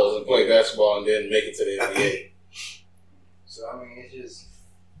 million and play basketball and then make it to the NBA. So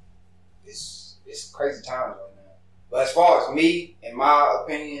it's crazy times right now. But as far as me, in my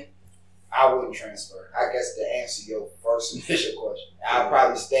opinion, I wouldn't transfer. I guess to answer your first initial question, I'd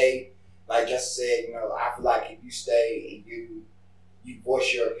probably stay. Like Justin said, I feel like if you stay and you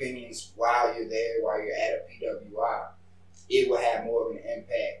voice your opinions while you're there, while you're at a PWI, it will have more of an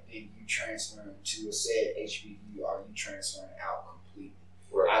impact than you transferring to a said HBCU or you transferring out completely.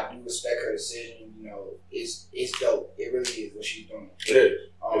 Right. I do respect her decision. It's dope. It really is what she's doing. It is.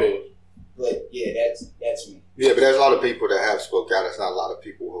 But yeah, that's me. Yeah, but there's a lot of people that have spoke out. There's not a lot of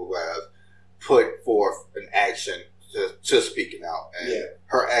people who have put forth an action to speaking out, and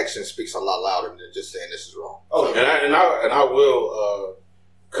her action speaks a lot louder than just saying this is wrong. Oh, and I will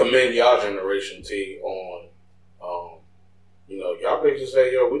commend y'all generation T on, y'all bitches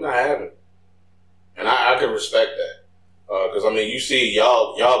say, yo, we're not having it, and I can respect that because you see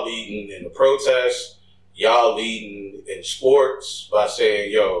y'all leading in the protests, y'all leading in sports by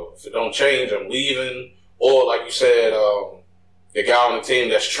saying, yo, if it don't change, I'm leaving, or like you said, the guy on the team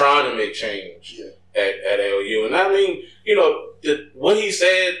that's trying to make change. Yeah. At LU. And what he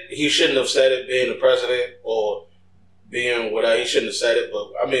said, he shouldn't have said it being the president or being whatever. He shouldn't have said it,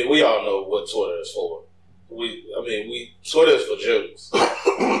 but we all know what Twitter is for. Twitter is for Jews.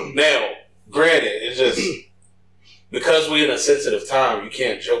 Now, granted, it's just because we're in a sensitive time, you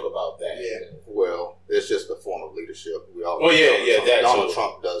can't joke about that. Yeah. Well, it's just a form of leadership. Donald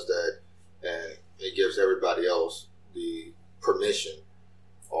Trump does that, and it gives everybody else the permission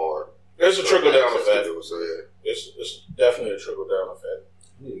or. It's a trickle down effect. It's definitely a trickle down effect.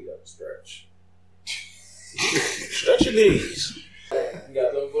 You got to stretch. Stretch your knees. You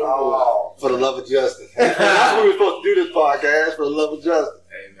got to for the love of justice. That's what we were supposed to do this podcast, for the love of justice.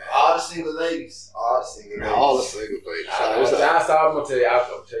 Hey, man. All the single ladies. All the single ladies. I'm going to tell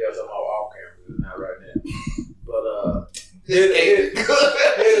you something off camera, not right now. But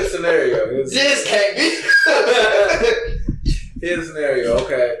here's a scenario. This can't be. Here's a scenario,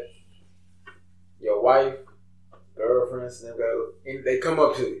 okay. Your wife, girlfriends, and they come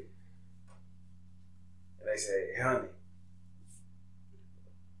up to you and they say, honey,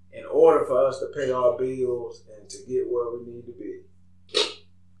 in order for us to pay our bills and to get where we need to be,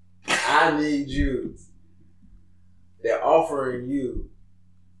 I need you. They're offering you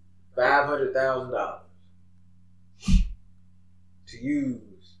 $500,000. to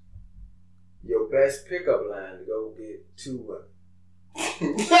use your best pickup line to go get 2 women.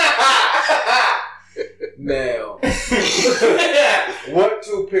 Now, what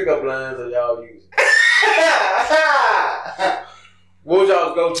 2 pickup lines are y'all using? What was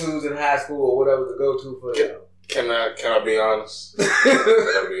y'all's go-tos in high school or whatever the go-to for y'all? Can I be honest? Can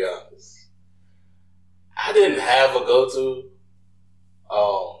I be honest? I didn't have a go-to.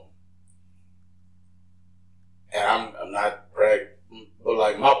 And I'm not bragging, but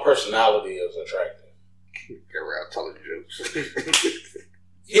like my personality is attractive. Get around telling jokes.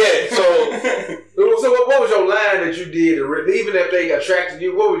 Yeah, so what was your line that you did to even if they attracted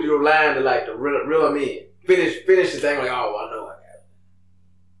you? What was your line to like to reel them in? Finish the thing like, oh, I know I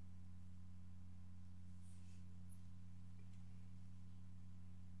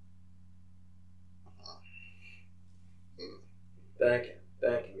got it.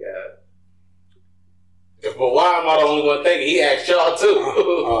 Thank you, guys. But why am I the only one thinking? He asked y'all too.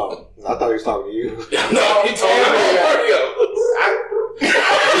 I thought he was talking to you. No, he told me.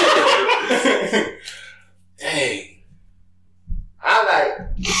 Dang. I like.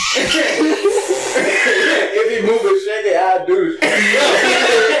 If he move and shake it, I'll do it.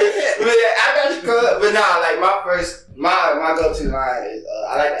 But yeah, I got you covered. But nah, like my go-to line is I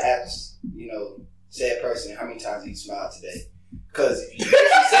like to ask, said person how many times you smiled today. Cause if you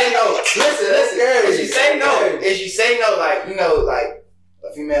say no, listen. If you say no, like a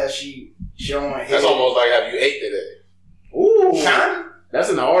female, she don't want to hear. That's almost like have you ate today? Ooh, Kinda. That's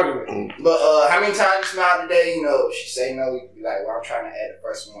an argument. But how many times you smiled today? If she say no, you can be like, well, I'm trying to add the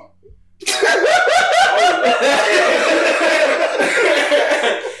first one.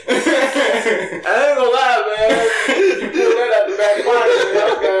 I ain't gonna lie, man. You pulled that out the back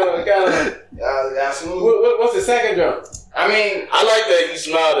pocket. That's smooth. What's the second jump? I mean, I like that you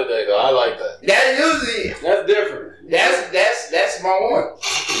smiled today, though. I like that. That's usually That's different. that's my one.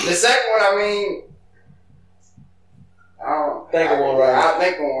 The second one, I mean, I don't Think of one right now. I'll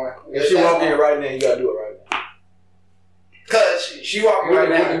think of one. If she walk in right now, you gotta do it right now. Cause she walking right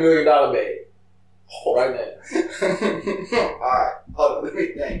With the now. $1 million bag. Right now. Alright, hold on, let me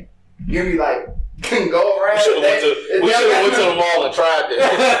think. Give me like go around. We should have went to the mall and tried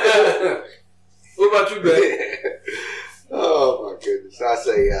that. What about you, babe? Oh my goodness. I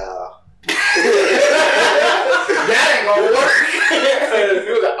say, that ain't gonna work.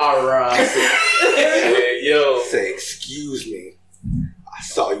 You was like, alright. Hey, yo. say, excuse me. I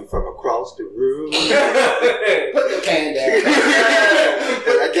saw you from across the room. Put the can down. And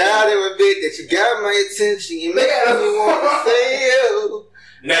I got it a bit that you got my attention. You make me want to say you.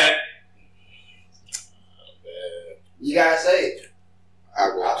 Nah. You gotta say it. I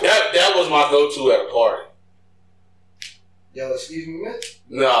got you. That was my go-to at a party. Yo, excuse me, miss?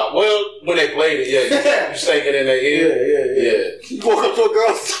 Nah, well, when they played it, yeah, you sang it in their ear. Yeah. You walk up to a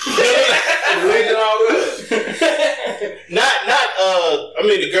girl. Leaving all good. I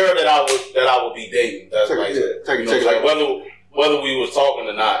mean, the girl that I would be dating. That's Take like, it. like whether we was talking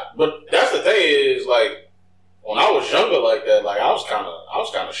or not. But that's the thing is, like, when I was younger like that, like I was kind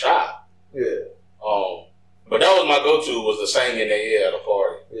of shy. Yeah. But that was my go-to was the sing in their ear at a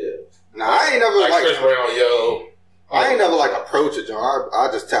party. Yeah. Nah, I ain't never Like Chris Brown, yo. I ain't never approach a John. I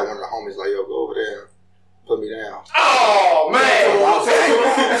just tell one of the homies like, yo, go over there and put me down. Oh man! So once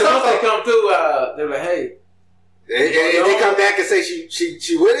they come through, they're like, hey. And they come back and say she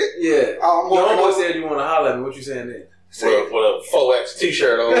with it? Yeah. Oh, Your homeboy said you want to holler at me. What you saying then? With a 4X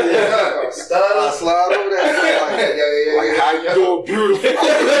t-shirt on. I slide over there. Like, how you doing, beautiful?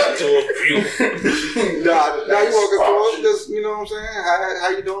 Nah, you walking through, just, you know what I'm saying?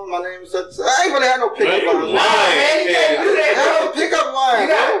 How you doing? My name is such. I ain't really had no pickup line. You can't do that, I have bro. a pickup line,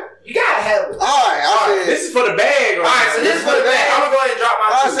 bro. You gotta have it. Alright, This is for the bag. All right, so this is for the bag. I'm gonna go ahead and drop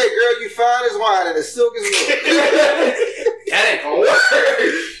my I two. say, girl, you fine as wine and as silk as milk. That ain't gonna work.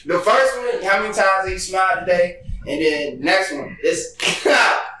 The first one, how many times did you smile today? And then next one, this.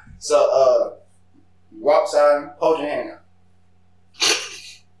 So, you walk beside him, hold your hand out.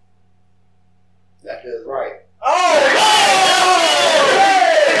 That feels right.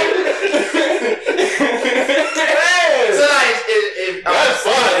 So like, That's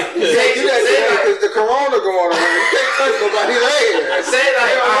funny. You can't do that because the corona going on. You can't touch nobody's hair. Say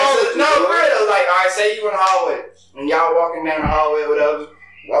like, all right, no, for real. Like, all right, say you in the hallway and y'all walking down the hallway or whatever,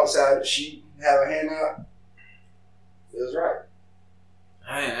 walk beside, she have her hand out. Feels right.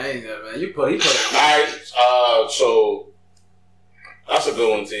 I ain't that, man. He put it. Alright, so that's a good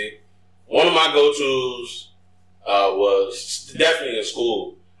one, T. One of my go-tos was definitely in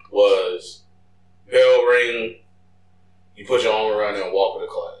school was bell ring, you put your arm around her and walk her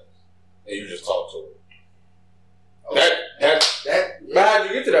to class. And you just talk to her. But how'd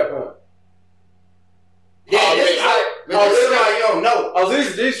you get to that point? Yeah, this is like you don't know. Oh,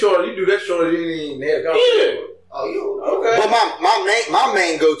 these shorter, you do that shorter, you didn't even have a conversation. Oh, you okay? But my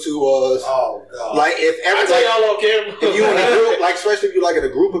main go to was like if I tell everybody, y'all on camera. if you in a group, like especially if you like in a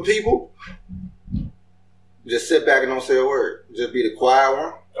group of people, just sit back and don't say a word. Just be the quiet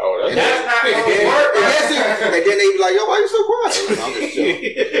one. Oh, And that's not gonna work. And then they be like, "Yo, why you so quiet?" I'm just chilling.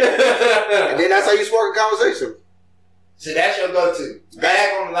 And then that's how you spark a conversation. So that's your go-to.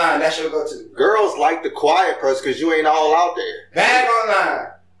 Bag on the line. That's your go-to. Girls like the quiet person because you ain't all out there. Bag on the line.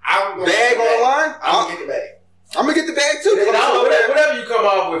 I'm gonna Bag on the line. I'm gonna get the bag. I'm gonna get the bag too. Whatever you come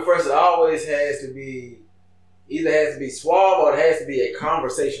off with first, it always has to be suave or it has to be a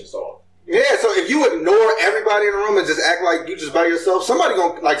conversation starter. Yeah, so if you ignore everybody in the room and just act like you just by yourself, somebody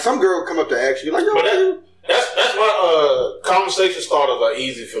gonna like some girl will come up to ask you like, "Yo, that's my conversation starters are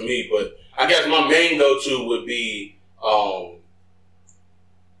easy for me, but I guess my main go-to would be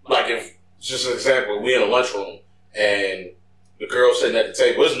like if just an example, we in a lunchroom and the girl sitting at the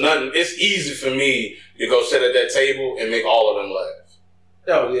table. It's easy for me to go sit at that table and make all of them laugh.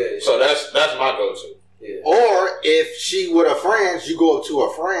 Oh yeah. So that's my go-to. Yeah. Or if she with her friends, you go up to her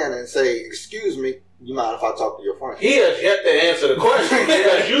friend and say, "Excuse me, you mind if I talk to your friend?" He has yet to answer the question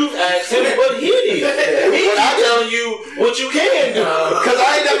because you've asked him what he did. He's telling you what you can do. Because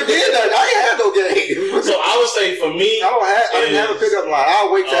I ain't never did that. I ain't had no game. So I would say for me, I didn't have a pickup line.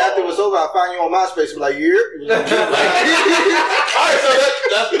 I'll wait till after it was over. I'll find you on MySpace and be like, "Yeah." all right,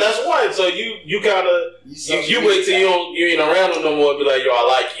 so that's one. So you kind of you wait till you ain't around them no more and be like, "Yo, I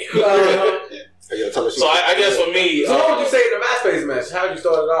like you." So I guess for me, so what would you say in the MySpace message? How did you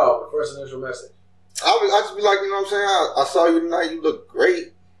start it off? The first initial message. I just be like, you know what I'm saying? I saw you tonight. You look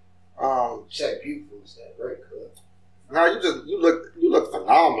great. Check beautiful. Is that great? No, you look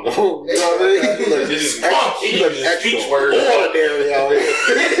phenomenal. You know what I mean? You look extraordinary out here.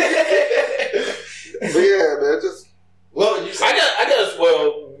 But yeah, man, just what would you say? I guess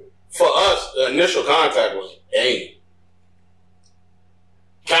well for us the initial contact was AIM.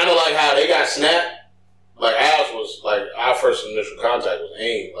 Kind of like how they got snapped. Like ours was like our first initial contact was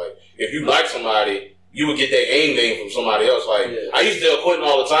AIM. Like if you like somebody, you would get their AIM name from somebody else. Like I used to tell Quentin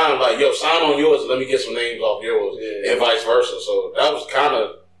all the time, like, "Yo, sign on yours and let me get some names off yours," and vice versa. So that was kind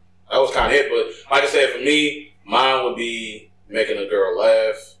of it. But like I said, for me, mine would be making a girl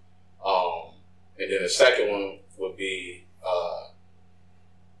laugh, and then the second one would be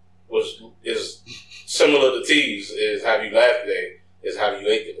is similar to T's. Is have you laughed today? Is how you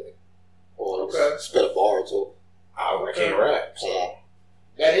ate today. Or spit a bar or two. I can't rap. So.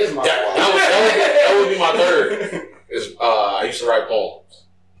 That is my that would be my third. Is I used to write poems.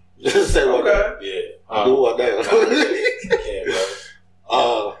 Just say what? Yeah. Do what now? Can't,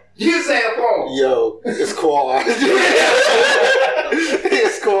 bro. You say a poem. Yo, it's Quad.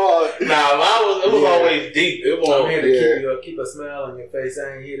 It's Quad. Nah, it was always deep. It was. I'm here to keep a smile on your face.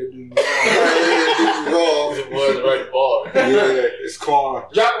 I ain't here to do you wrong. It was the right bar. Yeah, it's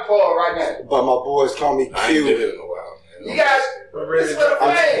Quad. Drop a poem right now. But my boys call me Q. I ain't did it in a while, man. You guys, it's for the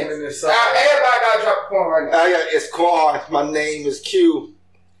fans. Everybody gotta drop a poem right now. Yeah, it's Quad. My name is Q.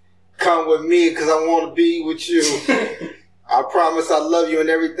 Come with me because I want to be with you. I promise I love you and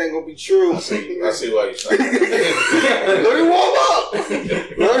everything will be true. I see why you say. Let me warm up, man.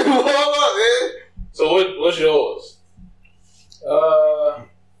 So what's yours?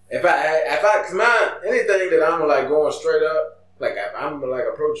 Cause mine, anything that I'm like going straight up, like I'm like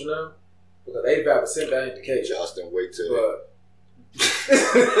approaching them, because 85% that ain't the case. Justin, wait till. But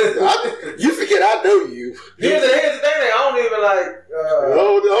you forget I know you. Here's the thing, I don't even like. I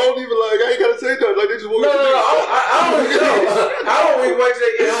don't even like. I ain't gotta say nothing. Like they just want. No. I don't even wait till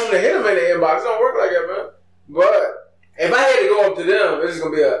they get home to hit them in the inbox. It don't work like that, man. But if I had to go up to them, it's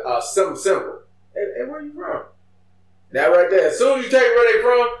gonna be a something simple. Hey, where you from? That right there. As soon as you tell you where they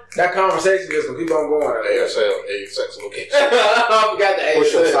from, that conversation is gonna keep on going. ASL, sex location. I forgot the ASL.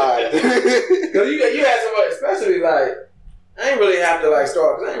 What's your side? Because you had somebody, especially like. I ain't really have to like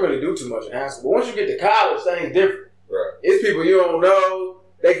start because I ain't really do too much in high school. But once you get to college, things different. Right. It's people you don't know.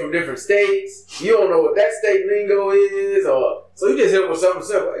 They from different states. You don't know what that state lingo is, or so you just hit them with something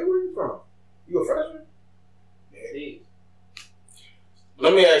simple. Hey, where you from? You a freshman? Yeah, it is.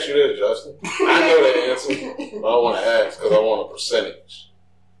 Let me ask you this, Justin. I know the answer, but I want to ask because I want a percentage.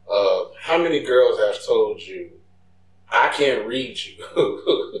 How many girls have told you, "I can't read you"?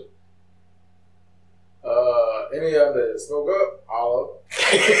 Any of them that spoke up, all of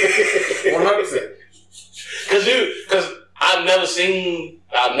them. 100%. Because I've never seen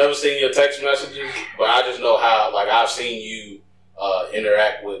your text messages, but I just know how, like, I've seen you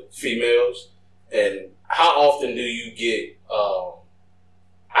interact with females, and how often do you get?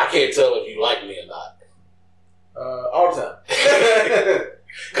 I can't tell if you like me or not. All the time.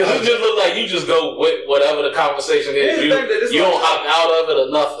 Because you just look like you just go with whatever the conversation is. You don't opt out of it or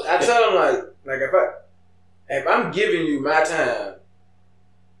nothing. I tell them like if I'm giving you my time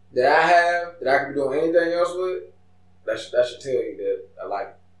that I have that I can be doing anything else with, that should tell you that I like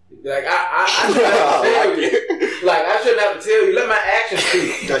it. Like I shouldn't have to tell you. Like I shouldn't have to tell you. Let my actions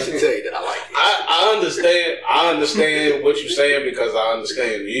speak. That should tell you that I like it. I understand. I understand what you're saying because I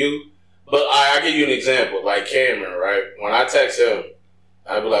understand you. But I give you an example. Like Cameron, right? When I text him,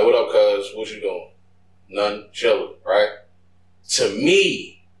 I'd be like, "What up, cuz? What you doing? None, chilling, right?" To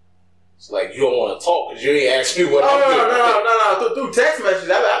me, it's like you don't want to talk because you ain't asked me what I'm doing. No. Through text messages,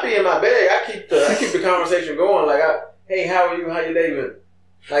 I be in my bag. I keep the conversation going. Like, hey, how are you? How your day been?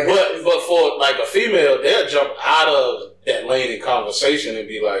 Like, but for like a female, they'll jump out of that lane in conversation and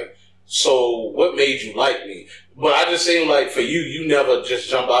be like, "So what made you like me?" But I just seem like for you never just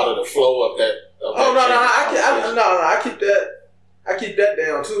jump out of the flow of that. I keep that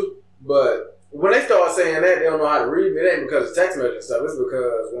down too. But when they start saying that, they don't know how to read me. It ain't because of text message and stuff. It's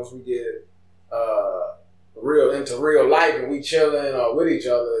because once we get into real life and we chilling or with each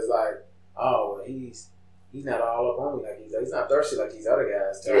other, it's like, oh, well, he's not all up on me like he's not thirsty like these other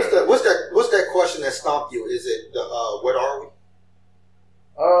guys. What's that question that stomped you? Is it the what are we?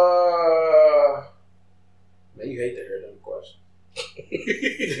 Man, you hate to hear them questions. You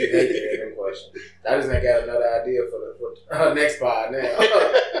hate to hear them questions. I just ain't got another idea for next pod now.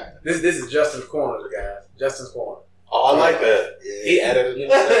 This is Justin's corner, guys. Justin's corner. Oh, I like that. Yeah. He added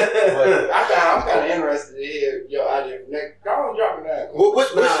it. I'm kind of interested to hear your idea for next. Go on, drop it down.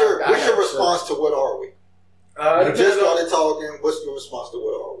 What's your response to what are we? You just started talking. What's your response to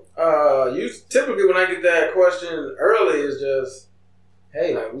what are we? Typically when I get that question early, is just,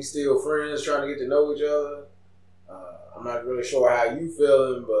 hey, like we still friends, trying to get to know each other. I'm not really sure how you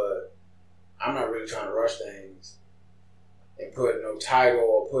feeling, but I'm not really trying to rush things and put no title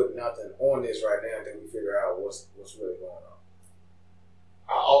or put nothing on this right now until we figure out what's really going on.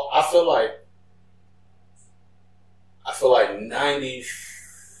 I feel like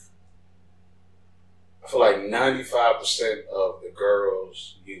 95% of the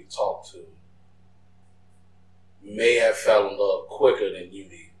girls you talk to may have fell in love quicker than you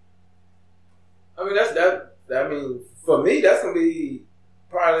did. I mean, for me, that's gonna be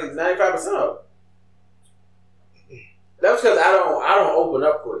probably 95% of it. That's because I don't open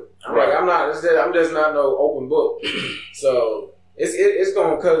up quick. I'm just not no open book. So it's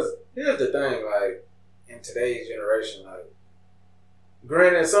going, because here's the thing, like in today's generation, like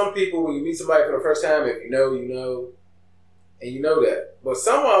granted, some people when you meet somebody for the first time, if you know, and you know that. But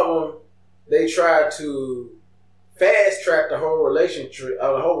some of them, they try to fast track the whole relationship.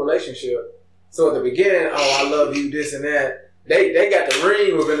 So at the beginning, oh, I love you, this and that. They got the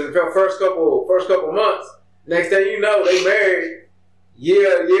ring within the first couple months. Next thing you know, they married.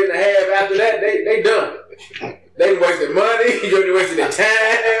 Year and a half after that, they done. They wasted money. You wasted their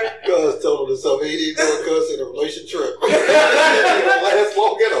time. Cuz told him something he didn't know cuz in a relationship. Last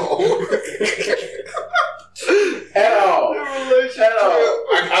long at all. At all.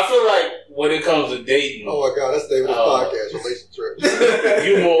 I feel like when it comes to dating, oh my God, that's the name of this podcast, relationship.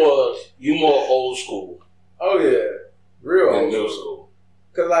 you more old school. Oh yeah, real old new school.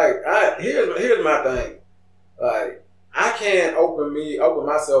 Cause like here's my thing. Like I can't open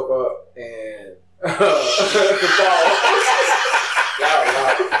myself up and I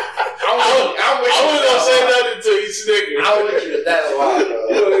wasn't gonna say nothing until you snickered. I want you to that a lot, bro.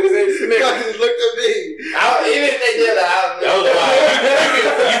 He looked at me. Even if they did that was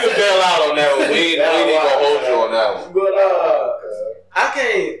wild. You can bail out on that one. We ain't gonna hold you on that one. But I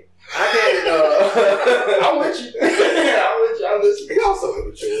can't. I'm with you. I'm listening. He also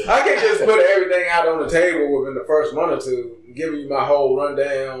immature. I can't just put everything out on the table within the first month or two, giving you my whole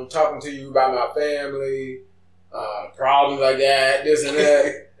rundown, talking to you about my family, problems like that, this and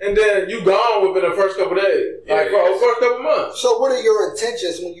that, and then you gone within the first couple of days, like for the first couple of months. So, what are your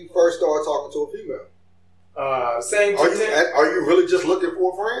intentions when you first start talking to a female? Same. Are you really just looking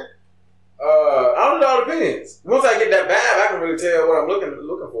for a friend? I don't know. It all depends. Once I get that vibe, I can really tell what I'm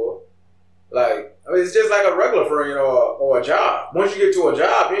looking for. Like, I mean, it's just like a regular friend or a job. Once you get to a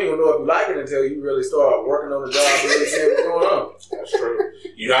job, you ain't gonna know if you like it until you really start working on the job and really seeing what's going on. That's true.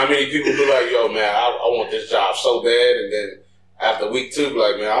 You know how many people be like, yo, man, I want this job so bad, and then after week 2, be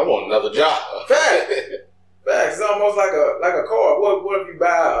like, man, I want another job. Facts. It's almost like a car. What if you buy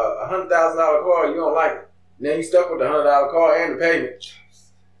a $100,000 car, you don't like it? Then you stuck with the $100 car and the payment.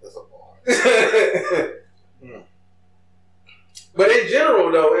 That's a bar. But in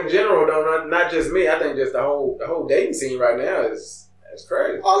general though, not just me. I think just the whole dating scene right now is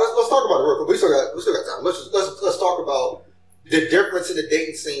crazy. Let's talk about it real quick. We still got time. Let's talk about the difference in the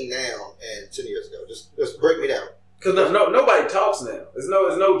dating scene now and 10 years ago. Just break me down. Because nobody talks now. There's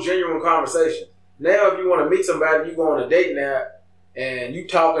no genuine conversation. Now, if you want to meet somebody, you go on a dating app and you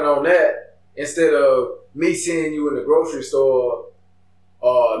talking on that instead of me seeing you in the grocery store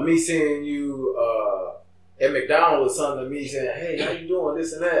or me seeing you at McDonald's or something, me saying, hey, how you doing,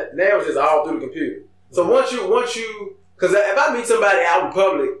 this and that. Now it's just all through the computer. So once you, because if I meet somebody out in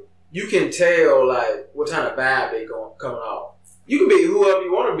public, you can tell like what kind of vibe they coming off. You can be whoever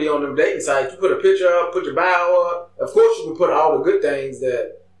you want to be on them dating sites. You put a picture up, put your bio up. Of course, you can put all the good things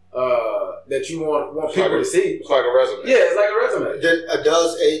that you want people to see. It's like a resume. Yeah, it's like a resume.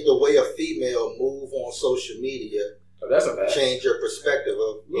 Does the way a female move on social media that's a fact. Change your perspective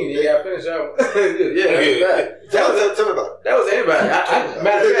of? You got to finish that one. Tell me about it. That was anybody.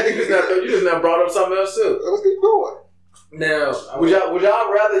 Matter of fact, you just now brought up something else too. Let's keep going. Now, would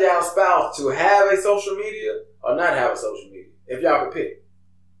y'all rather y'all spouse to have a social media or not have a social media? If y'all could pick.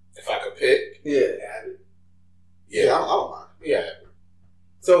 If I could pick? Yeah. Yeah, I don't mind. Yeah.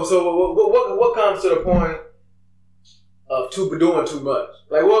 So what comes to the point of doing too much?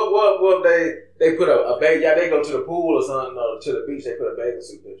 Like what if they put a baby, they go to the pool or something or to the beach, they put a bathing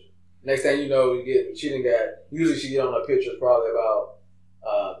suit picture. Next thing you know, usually she get on her pictures probably about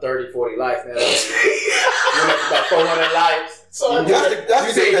 30, 40 likes now. About 400 likes. So you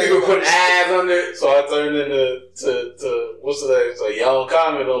think people put ads on there? So I turned into what's the name? So y'all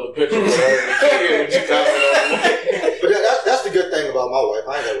comment on the picture, but you comment on. But that's the good thing about my wife.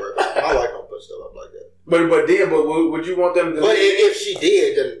 I ain't never worried about it. My wife don't put stuff up like that. But would you want them to? But if she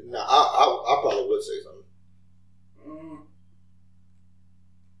did, then I probably would say something.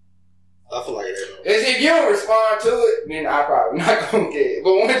 I feel like it ain't. Because if you don't respond to it, then I probably not gonna get it.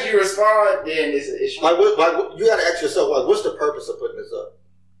 But once you respond, then it's an issue. Like you gotta ask yourself, like, what's the purpose of putting this up?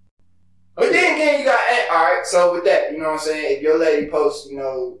 But then again, you got alright. So with that, you know what I'm saying? If your lady posts,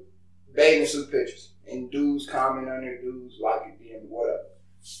 bathing suit pictures and dudes comment on it, dudes like it, then whatever.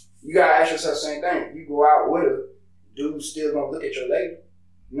 You gotta ask yourself the same thing. You go out with her, dudes still gonna look at your lady.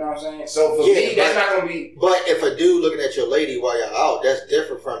 You know what I'm saying? So for me, that's not gonna be. But if a dude looking at your lady while you're out, that's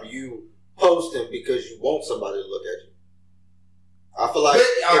different from you posting because you want somebody to look at you. I feel like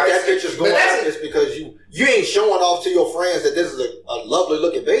that picture's going out, it's because you ain't showing off to your friends that this is a lovely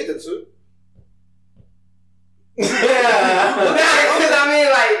looking bathing suit. Because I mean,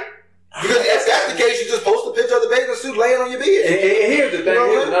 like. Because if that's the case, you just post a picture of the bathing suit laying on your bed. And here's the thing.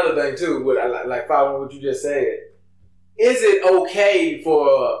 Here's another thing too. Like following what you just said. Is it okay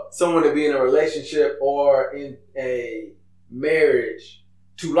for someone to be in a relationship or in a marriage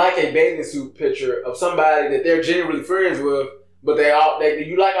to like a bathing suit picture of somebody that they're genuinely friends with, but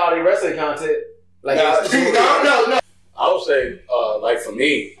you like all the rest of the content? Like no. I would say, like for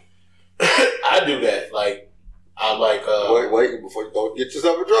me, I do that. Like I like. Wait before you don't get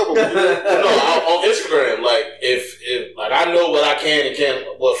yourself in trouble. No, on Instagram. Like if like I know what I can and can't.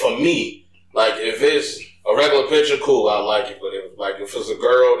 Well, for me, like if it's a regular picture, cool, I like it. But if it's a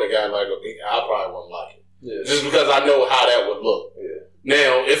girl that got like I probably wouldn't like it. Yeah. Just because I know how that would look. Yeah.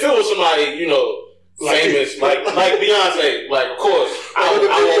 Now, if it was somebody, famous, like Beyonce, like of course, I won't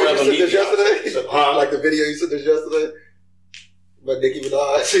ever meet yesterday. Like the video you sent us yesterday. But Nicki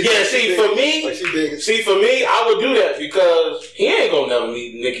Minaj. Yeah, for me, I would do that because he ain't gonna never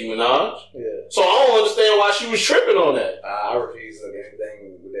meet Nicki Minaj. Yeah. So I don't understand why she was tripping on that. I refuse to look at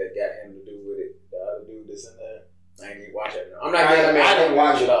anything that got him to do with it. The other dude, this and that. I ain't even watch it. I didn't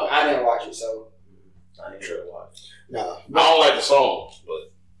watch it. I didn't watch it, so I didn't try to watch it. No, I don't like the songs,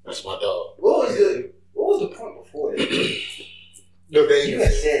 but that's my dog. What was the point before that? You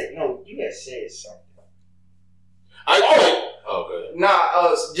had said something. Okay.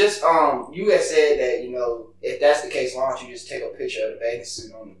 You had said that, if that's the case, why don't you just take a picture of the bathing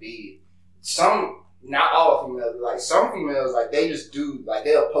suit on the bed? Not all females, but like some females, like they just do, like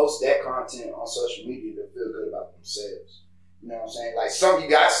they'll post that content on social media to feel good about themselves. You know what I'm saying? Like you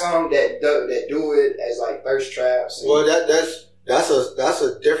got some that do it as like thirst traps. Well, that's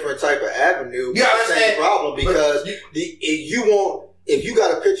a different type of avenue. You understand? Same problem because if you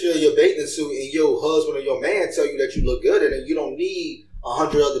got a picture of your bathing suit and your husband or your man tell you that you look good in it, you don't need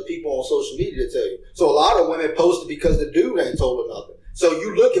 100 other people on social media to tell you. So a lot of women post it because the dude ain't told her nothing. So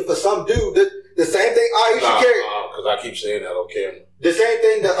you looking for some dude the same thing Aisha Carey. Because I keep saying that on camera. The same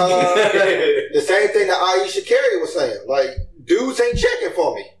thing that Aisha Carey was saying. Like dudes ain't checking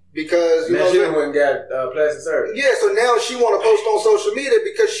for me because she went and got plastic surgery. Yeah, so now she want to post on social media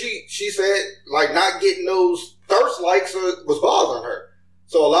because she said like not getting those 30 first likes was bothering her.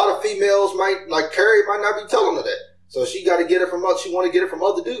 So a lot of females Carrie might not be telling her that. So she got to get it from us. She want to get it from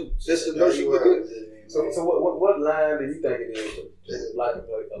other dudes just to know she was good. So what line do you think it is? Like a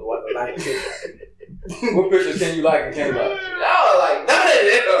picture. What pictures can you like and can't like? No, like none of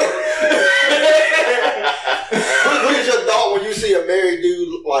that. What is your thought when you see a married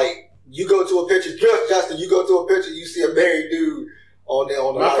dude? Like you go to a picture, Justin. You go to a picture, you see a married dude on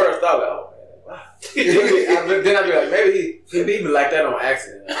the. My first thought, like, oh man, wow. Then I'd be like, maybe he even like that on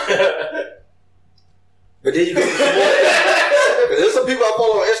accident. But then you go to some more. There's some people I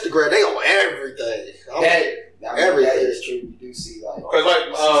follow on Instagram. They on everything. Everything. That is true. You do see like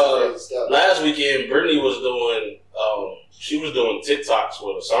last weekend, Brittany was doing she was doing TikToks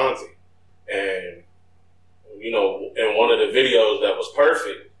with Ashanti, and in one of the videos that was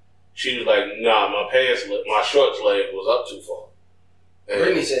perfect, she was like, "Nah, my shorts leg was up too far." And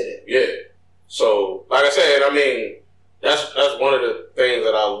Brittany said it. Yeah. So, like I said, I mean, that's one of the things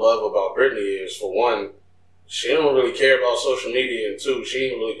that I love about Brittany is, for one, she don't really care about social media, and two, she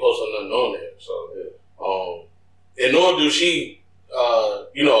ain't really posting nothing on there. So, and nor do she,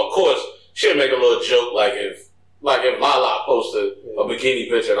 of course, she'll make a little joke like if Lala posted a bikini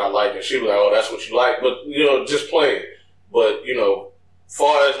picture and I like it, she'd be like, "Oh, that's what you like," but just playing. But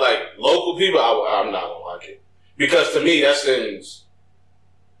far as like local people, I'm not gonna like it, because to me that sends.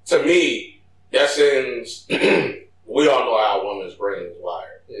 We all know how a woman's brain is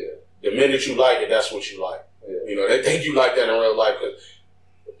wired. Yeah. The minute you like it, that's what you like. Yeah. They think you like that in real life. Cause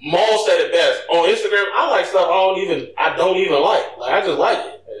Maul said it best on Instagram. I like stuff I don't even like. Like, I just like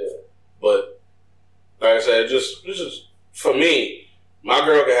it. Yeah. But like I said, this is for me. My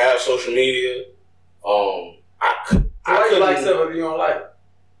girl can have social media. I could like stuff if you don't like it.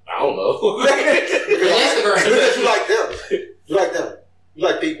 I don't know. Because you like them. You like them. You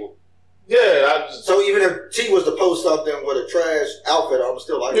like people. Yeah. So even if T was to post something with a trash outfit, I'm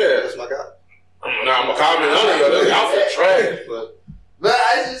still like, that's my guy. I'm a comment on it. This outfit trash, but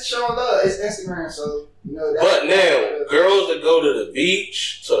I just showing love. It's Instagram, so But now, girls that go to the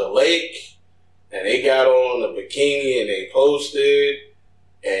beach, to the lake, and they got on a bikini and they posted,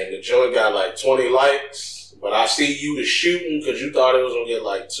 and the joint got like 20 likes, but I see you was shooting because you thought it was gonna get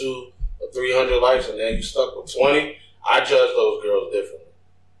like 200 or 300 likes, and then you stuck with 20. I judge those girls differently.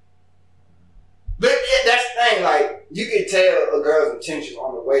 But that's the thing, like, you can tell a girl's intention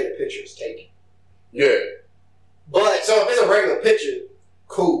on the way the picture is taken. Yeah. But, so if it's a regular picture,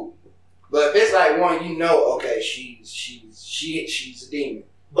 cool. But if it's like one, okay, she's a demon.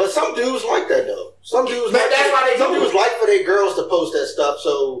 But some dudes like that, though. Some dudes like for their girls to post that stuff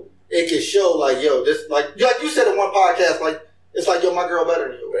so it can show, like, yo, this, like you said in one podcast, like, it's like, yo, my girl better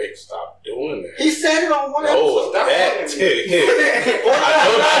than you. Wait, stop doing that. He said it on one episode. Stop that. I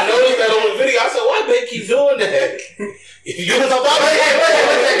noticed that on the video. I said, why they keep doing that? Because I'm about to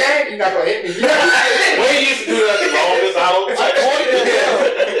that game, you're not going to hit me. Wayne used to do that the longest. I pointed at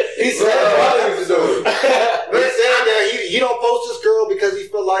him. He said that he don't post his girl because he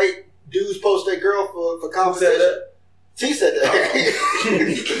feel like dudes post their girl for competition. He said that.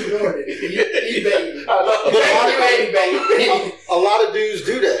 He keep doing it. He baby. A lot of dudes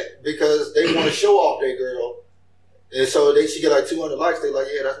do that because they want to show off their girl, and so she get like 200 likes. They like,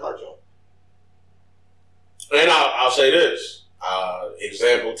 yeah, that's my job. And I'll say this.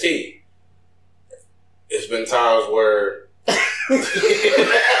 Example T. It's been times where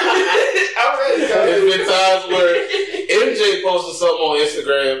MJ posted something on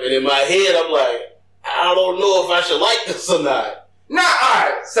Instagram, and in my head I'm like, I don't know if I should like this or not. Nah,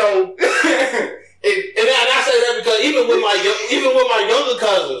 alright. So and I say that because even with my younger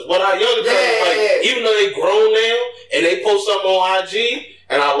cousins, even though they grown now and they post something on IG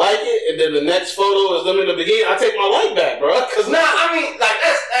and I like it, and then the next photo is them in the bikini, I take my like back, bro. Cause I mean, like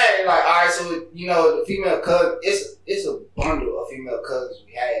that's like alright. So the female cousin, it's a bundle of female cousins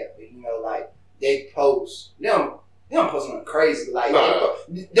we have, but like they post They don't post something crazy. Like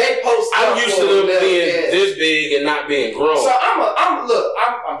they post. I'm used to them being this big and not being grown. So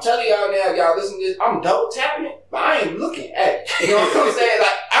I'm telling y'all now, y'all listen to this. I'm double tapping it, but I ain't looking at it. You know what I'm saying?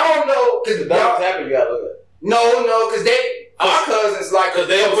 Like I don't know because double tapping you gotta look at it. No, because our cousins like because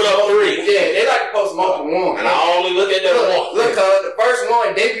they put up 3. Yeah, they like to post multiple ones. And I only look at that one. Look, the first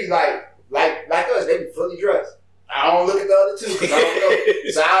one they be like us, they be fully dressed. I don't look at the other 2 because I don't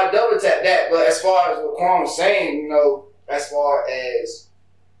know. So I'll double tap that. But as far as what Quan was saying, as far as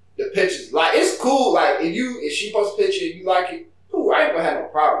the pictures, like it's cool. Like if she posts a picture, you like it, cool. I ain't gonna have no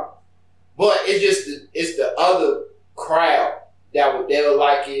problem. But it's the other crowd they'll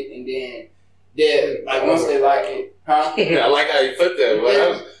like it, and then like once they like it, huh? I like how you put that.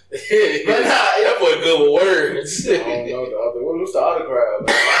 But But that boy good with words. I don't know the other. What's the other crowd?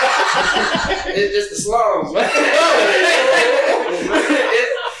 It's just the slums, man.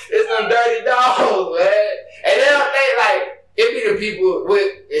 it's them dirty dogs, man. And they don't think like it be the people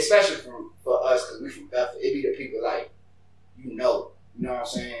with, especially for us, because we from Bethel. It be the people like you know what I'm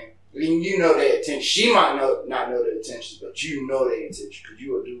saying. I mean, you know their intention. She might not know their intentions, but you know their intention because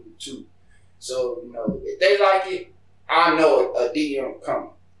you a dude too. So if they like it, I know a DM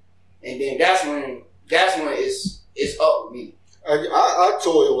coming, and then that's when it's up with me. I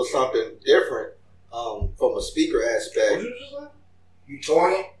told it was something different from a speaker aspect. What you just say? You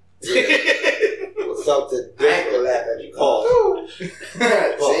toying? Yeah. It was something I ain't gonna different. laugh at you.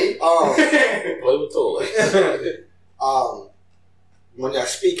 See? Play with toys. When I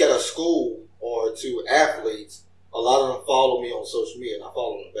speak at a school or to athletes, a lot of them follow me on social media, and I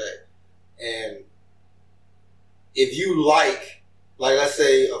follow them back. And if you like let's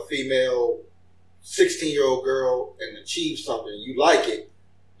say a female 16-year-old girl and achieves something, you like it.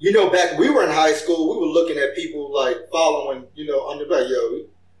 Back when we were in high school, we were looking at people like following, under like, yo,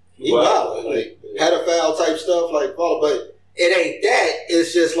 he wild, like pedophile type stuff, like follow. But it ain't that.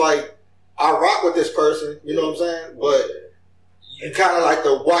 It's just like I rock with this person, you know what I'm saying? But you kind of like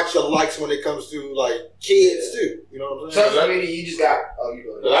to watch your likes when it comes to like kids too, you know what I'm saying? Social media, you just got. Oh, you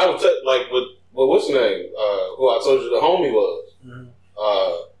go. I would like with what's his name? Who I told you the homie was. Mm-hmm.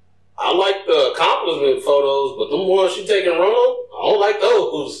 I like the accomplishment photos, but the ones she taking run on, I don't like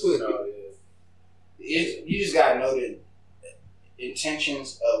those. You just gotta know the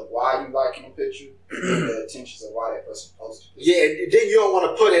intentions of why you liking a picture, and the intentions of why that person posted it. Yeah, then you don't want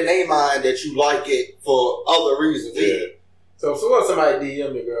to put in their mind that you like it for other reasons. Yeah. So what somebody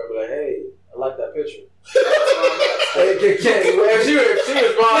DM the girl, be like, hey, I like that picture. Hey, if she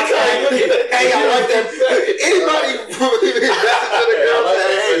responds, hey, I like that. Anybody message to the girl say,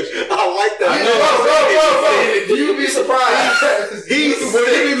 hey, I like that. Bro. You be surprised. He's would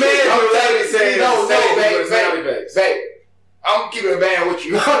you be mad if your lady saying No, babe. babe. I'm keeping a band with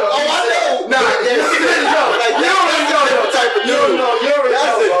you. Oh, I know. Nah, you already know. Like, you already know that type of dude. You already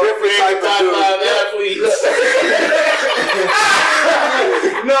That's know. a different type of dude.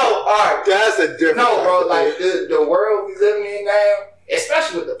 No, alright. That's a different. No, bro, type of like dude. the world we living in now,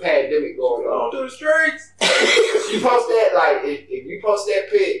 especially with the pandemic going on. To the streets. You post that, like, if you post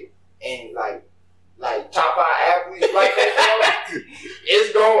that pic and like top 5 athletes like that,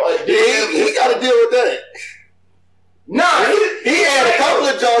 it's going to He got to deal with that. Nah, he had a couple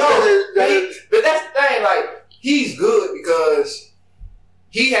of jobs. But that's the thing, like, he's good because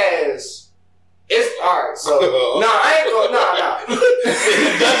he has. It's alright, so I ain't gonna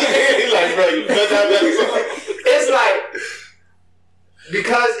He's like, bro, you better have that. It's like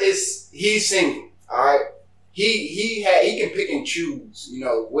because he's single, alright. He can pick and choose,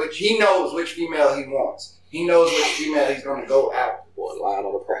 which he knows which female he wants. He knows which female he's gonna go after. Boy, lying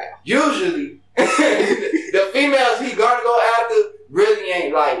on the prowl. Usually, the females he gonna go after really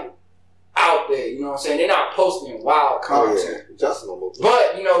ain't like out there. You know what I'm saying? They're not posting wild content. Oh, yeah. Justin will move.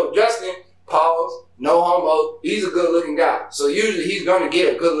 But Justin. Pause, no homo, he's a good looking guy. So usually he's gonna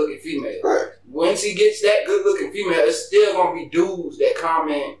get a good looking female. Right. Once he gets that good looking female, it's still gonna be dudes that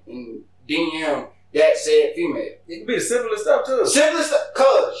comment and DM that said female. It can be the simplest stuff too. Simplest stuff,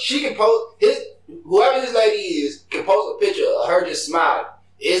 cause she can post whoever this lady is can post a picture of her just smiling.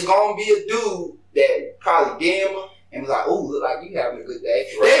 It's gonna be a dude that probably DM her and be like, "Ooh, look like you having a good day."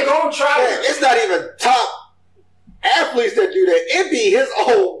 Right. They're gonna try to. It's not even top athletes that do that. It be his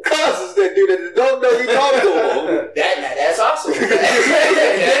old cousins that do that don't know he talking to them. That's awesome.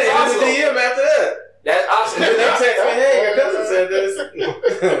 That's awesome. awesome. DM after that. That's awesome. They text me, hey, your cousin said this.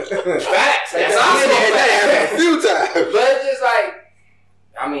 Facts. That's awesome. A few times. But it's just like,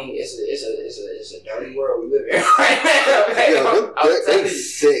 I mean, it's a dirty world we live in right now. They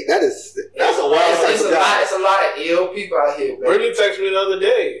sick. That's a wild. It's a lot of ill people out here. Brittany texted me the other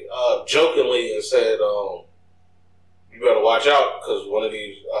day, jokingly, and said, "You better watch out because one of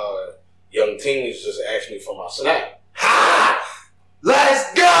these young teens just asked me for my snack." Ha!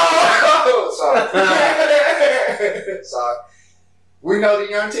 Let's go! Sorry. We know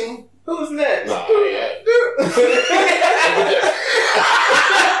the young team. Who's next? Nah, yeah.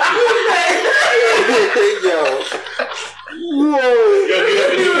 Yo. Whoa. Yo, get up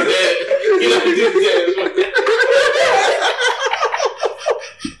and do that. Get up and do that.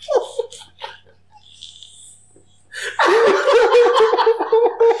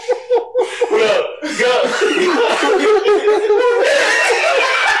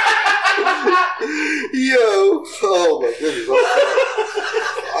 Yo, oh my goodness,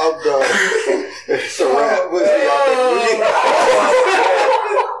 I'm done. It's a wrap.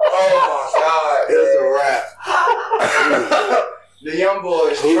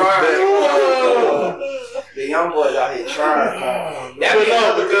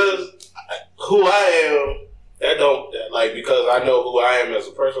 no, because who I am, because I know who I am as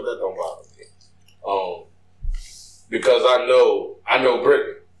a person, that don't bother me. Because I know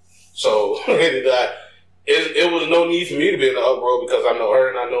Brittany. So it was no need for me to be in the uproar because I know her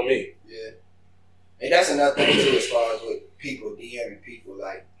and I know me. Yeah. And that's another thing too, as far as with people DMing people,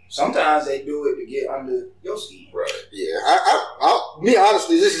 like sometimes they do it to get under your skin. Right. Yeah. Me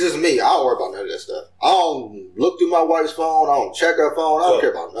honestly, this is just me. I don't worry about none of that stuff. I don't look through my wife's phone. I don't check her phone. I don't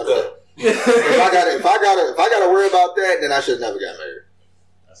care about none of that. if I gotta worry about that, then I should never got married.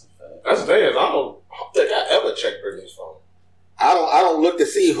 That's the thing is, I don't think I ever checked Brittany's phone. I don't look to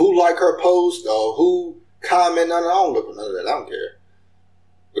see who like her post or who comment on it. I don't look for none of that. I don't care.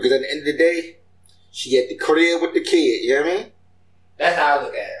 Because at the end of the day, she at the crib with the kid. You know what I mean? That's how I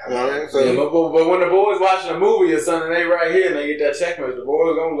look at it. You know what I mean? So, yeah, but when the boys watching a movie or something, they right here and they get that check message, the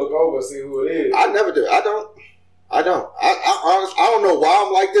boys gonna look over and see who it is. I never do. I don't. I honestly, I don't know why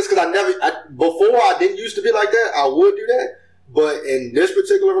I'm like this because before I didn't used to be like that. I would do that. But in this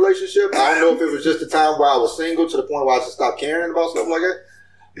particular relationship, I don't know if it was just the time where I was single to the point where I just stopped caring about stuff like that.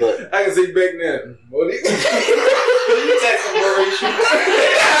 But I can see back then. What you texting Mauricio?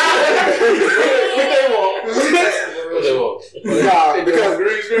 What they want? nah, because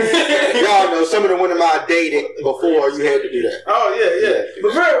y'all know some of the women I dated before you had to do that. Oh yeah.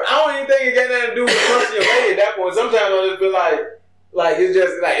 But I don't even think it got nothing to do with trusting your lady at that point. Sometimes I just feel like it's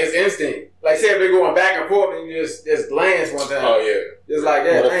just like it's instinct. Like say if they're going back and forth and you just glance one time. Oh yeah. Just like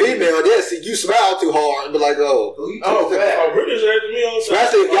that. But a female, see you smile too hard and be like, oh. Brittany said to me on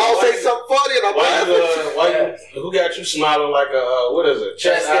especially if y'all say something funny and I'm laughing. Who got you smiling like a what is it?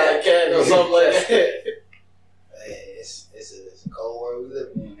 Chest cat or something like that? It's a cold world we live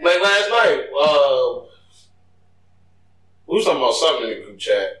in. Like last night, we was talking about something in the group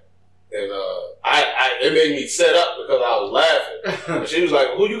chat. And it made me set up because I was laughing. And she was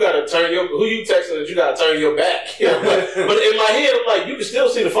like, who you texting that you gotta turn your back? But in my head, I'm like, you can still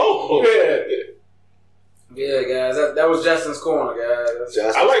see the phone. Yeah, guys, that was Justin's corner, guys.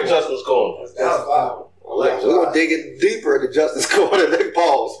 I like Justin's corner. That's wild. We're gonna dig in deeper into Justin's corner. Next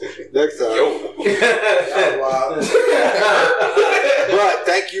pause. Next time. But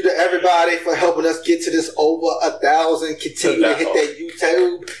thank you to everybody for helping us get to this over 1,000. Continue to hit that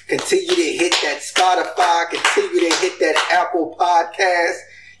YouTube. Continue to hit that Spotify. Continue to hit that Apple Podcast.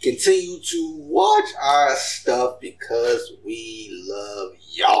 Continue to watch our stuff because we love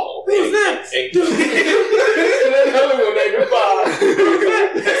y'all. Who's next? And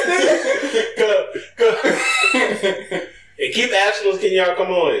keep asking us, can y'all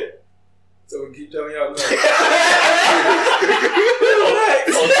come on here? So we keep telling y'all no.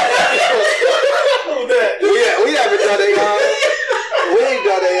 We haven't done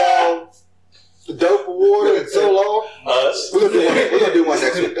a dope award in so long. Us. We're gonna do one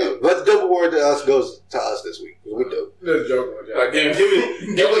next week though. But the dope award to us goes to us this week. We dope. Just joking with y'all. Give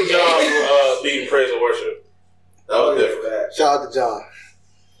me John for leading praise and worship. That was different. Shout out to John.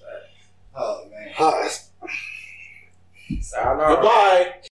 Oh man. Sayonara. Goodbye.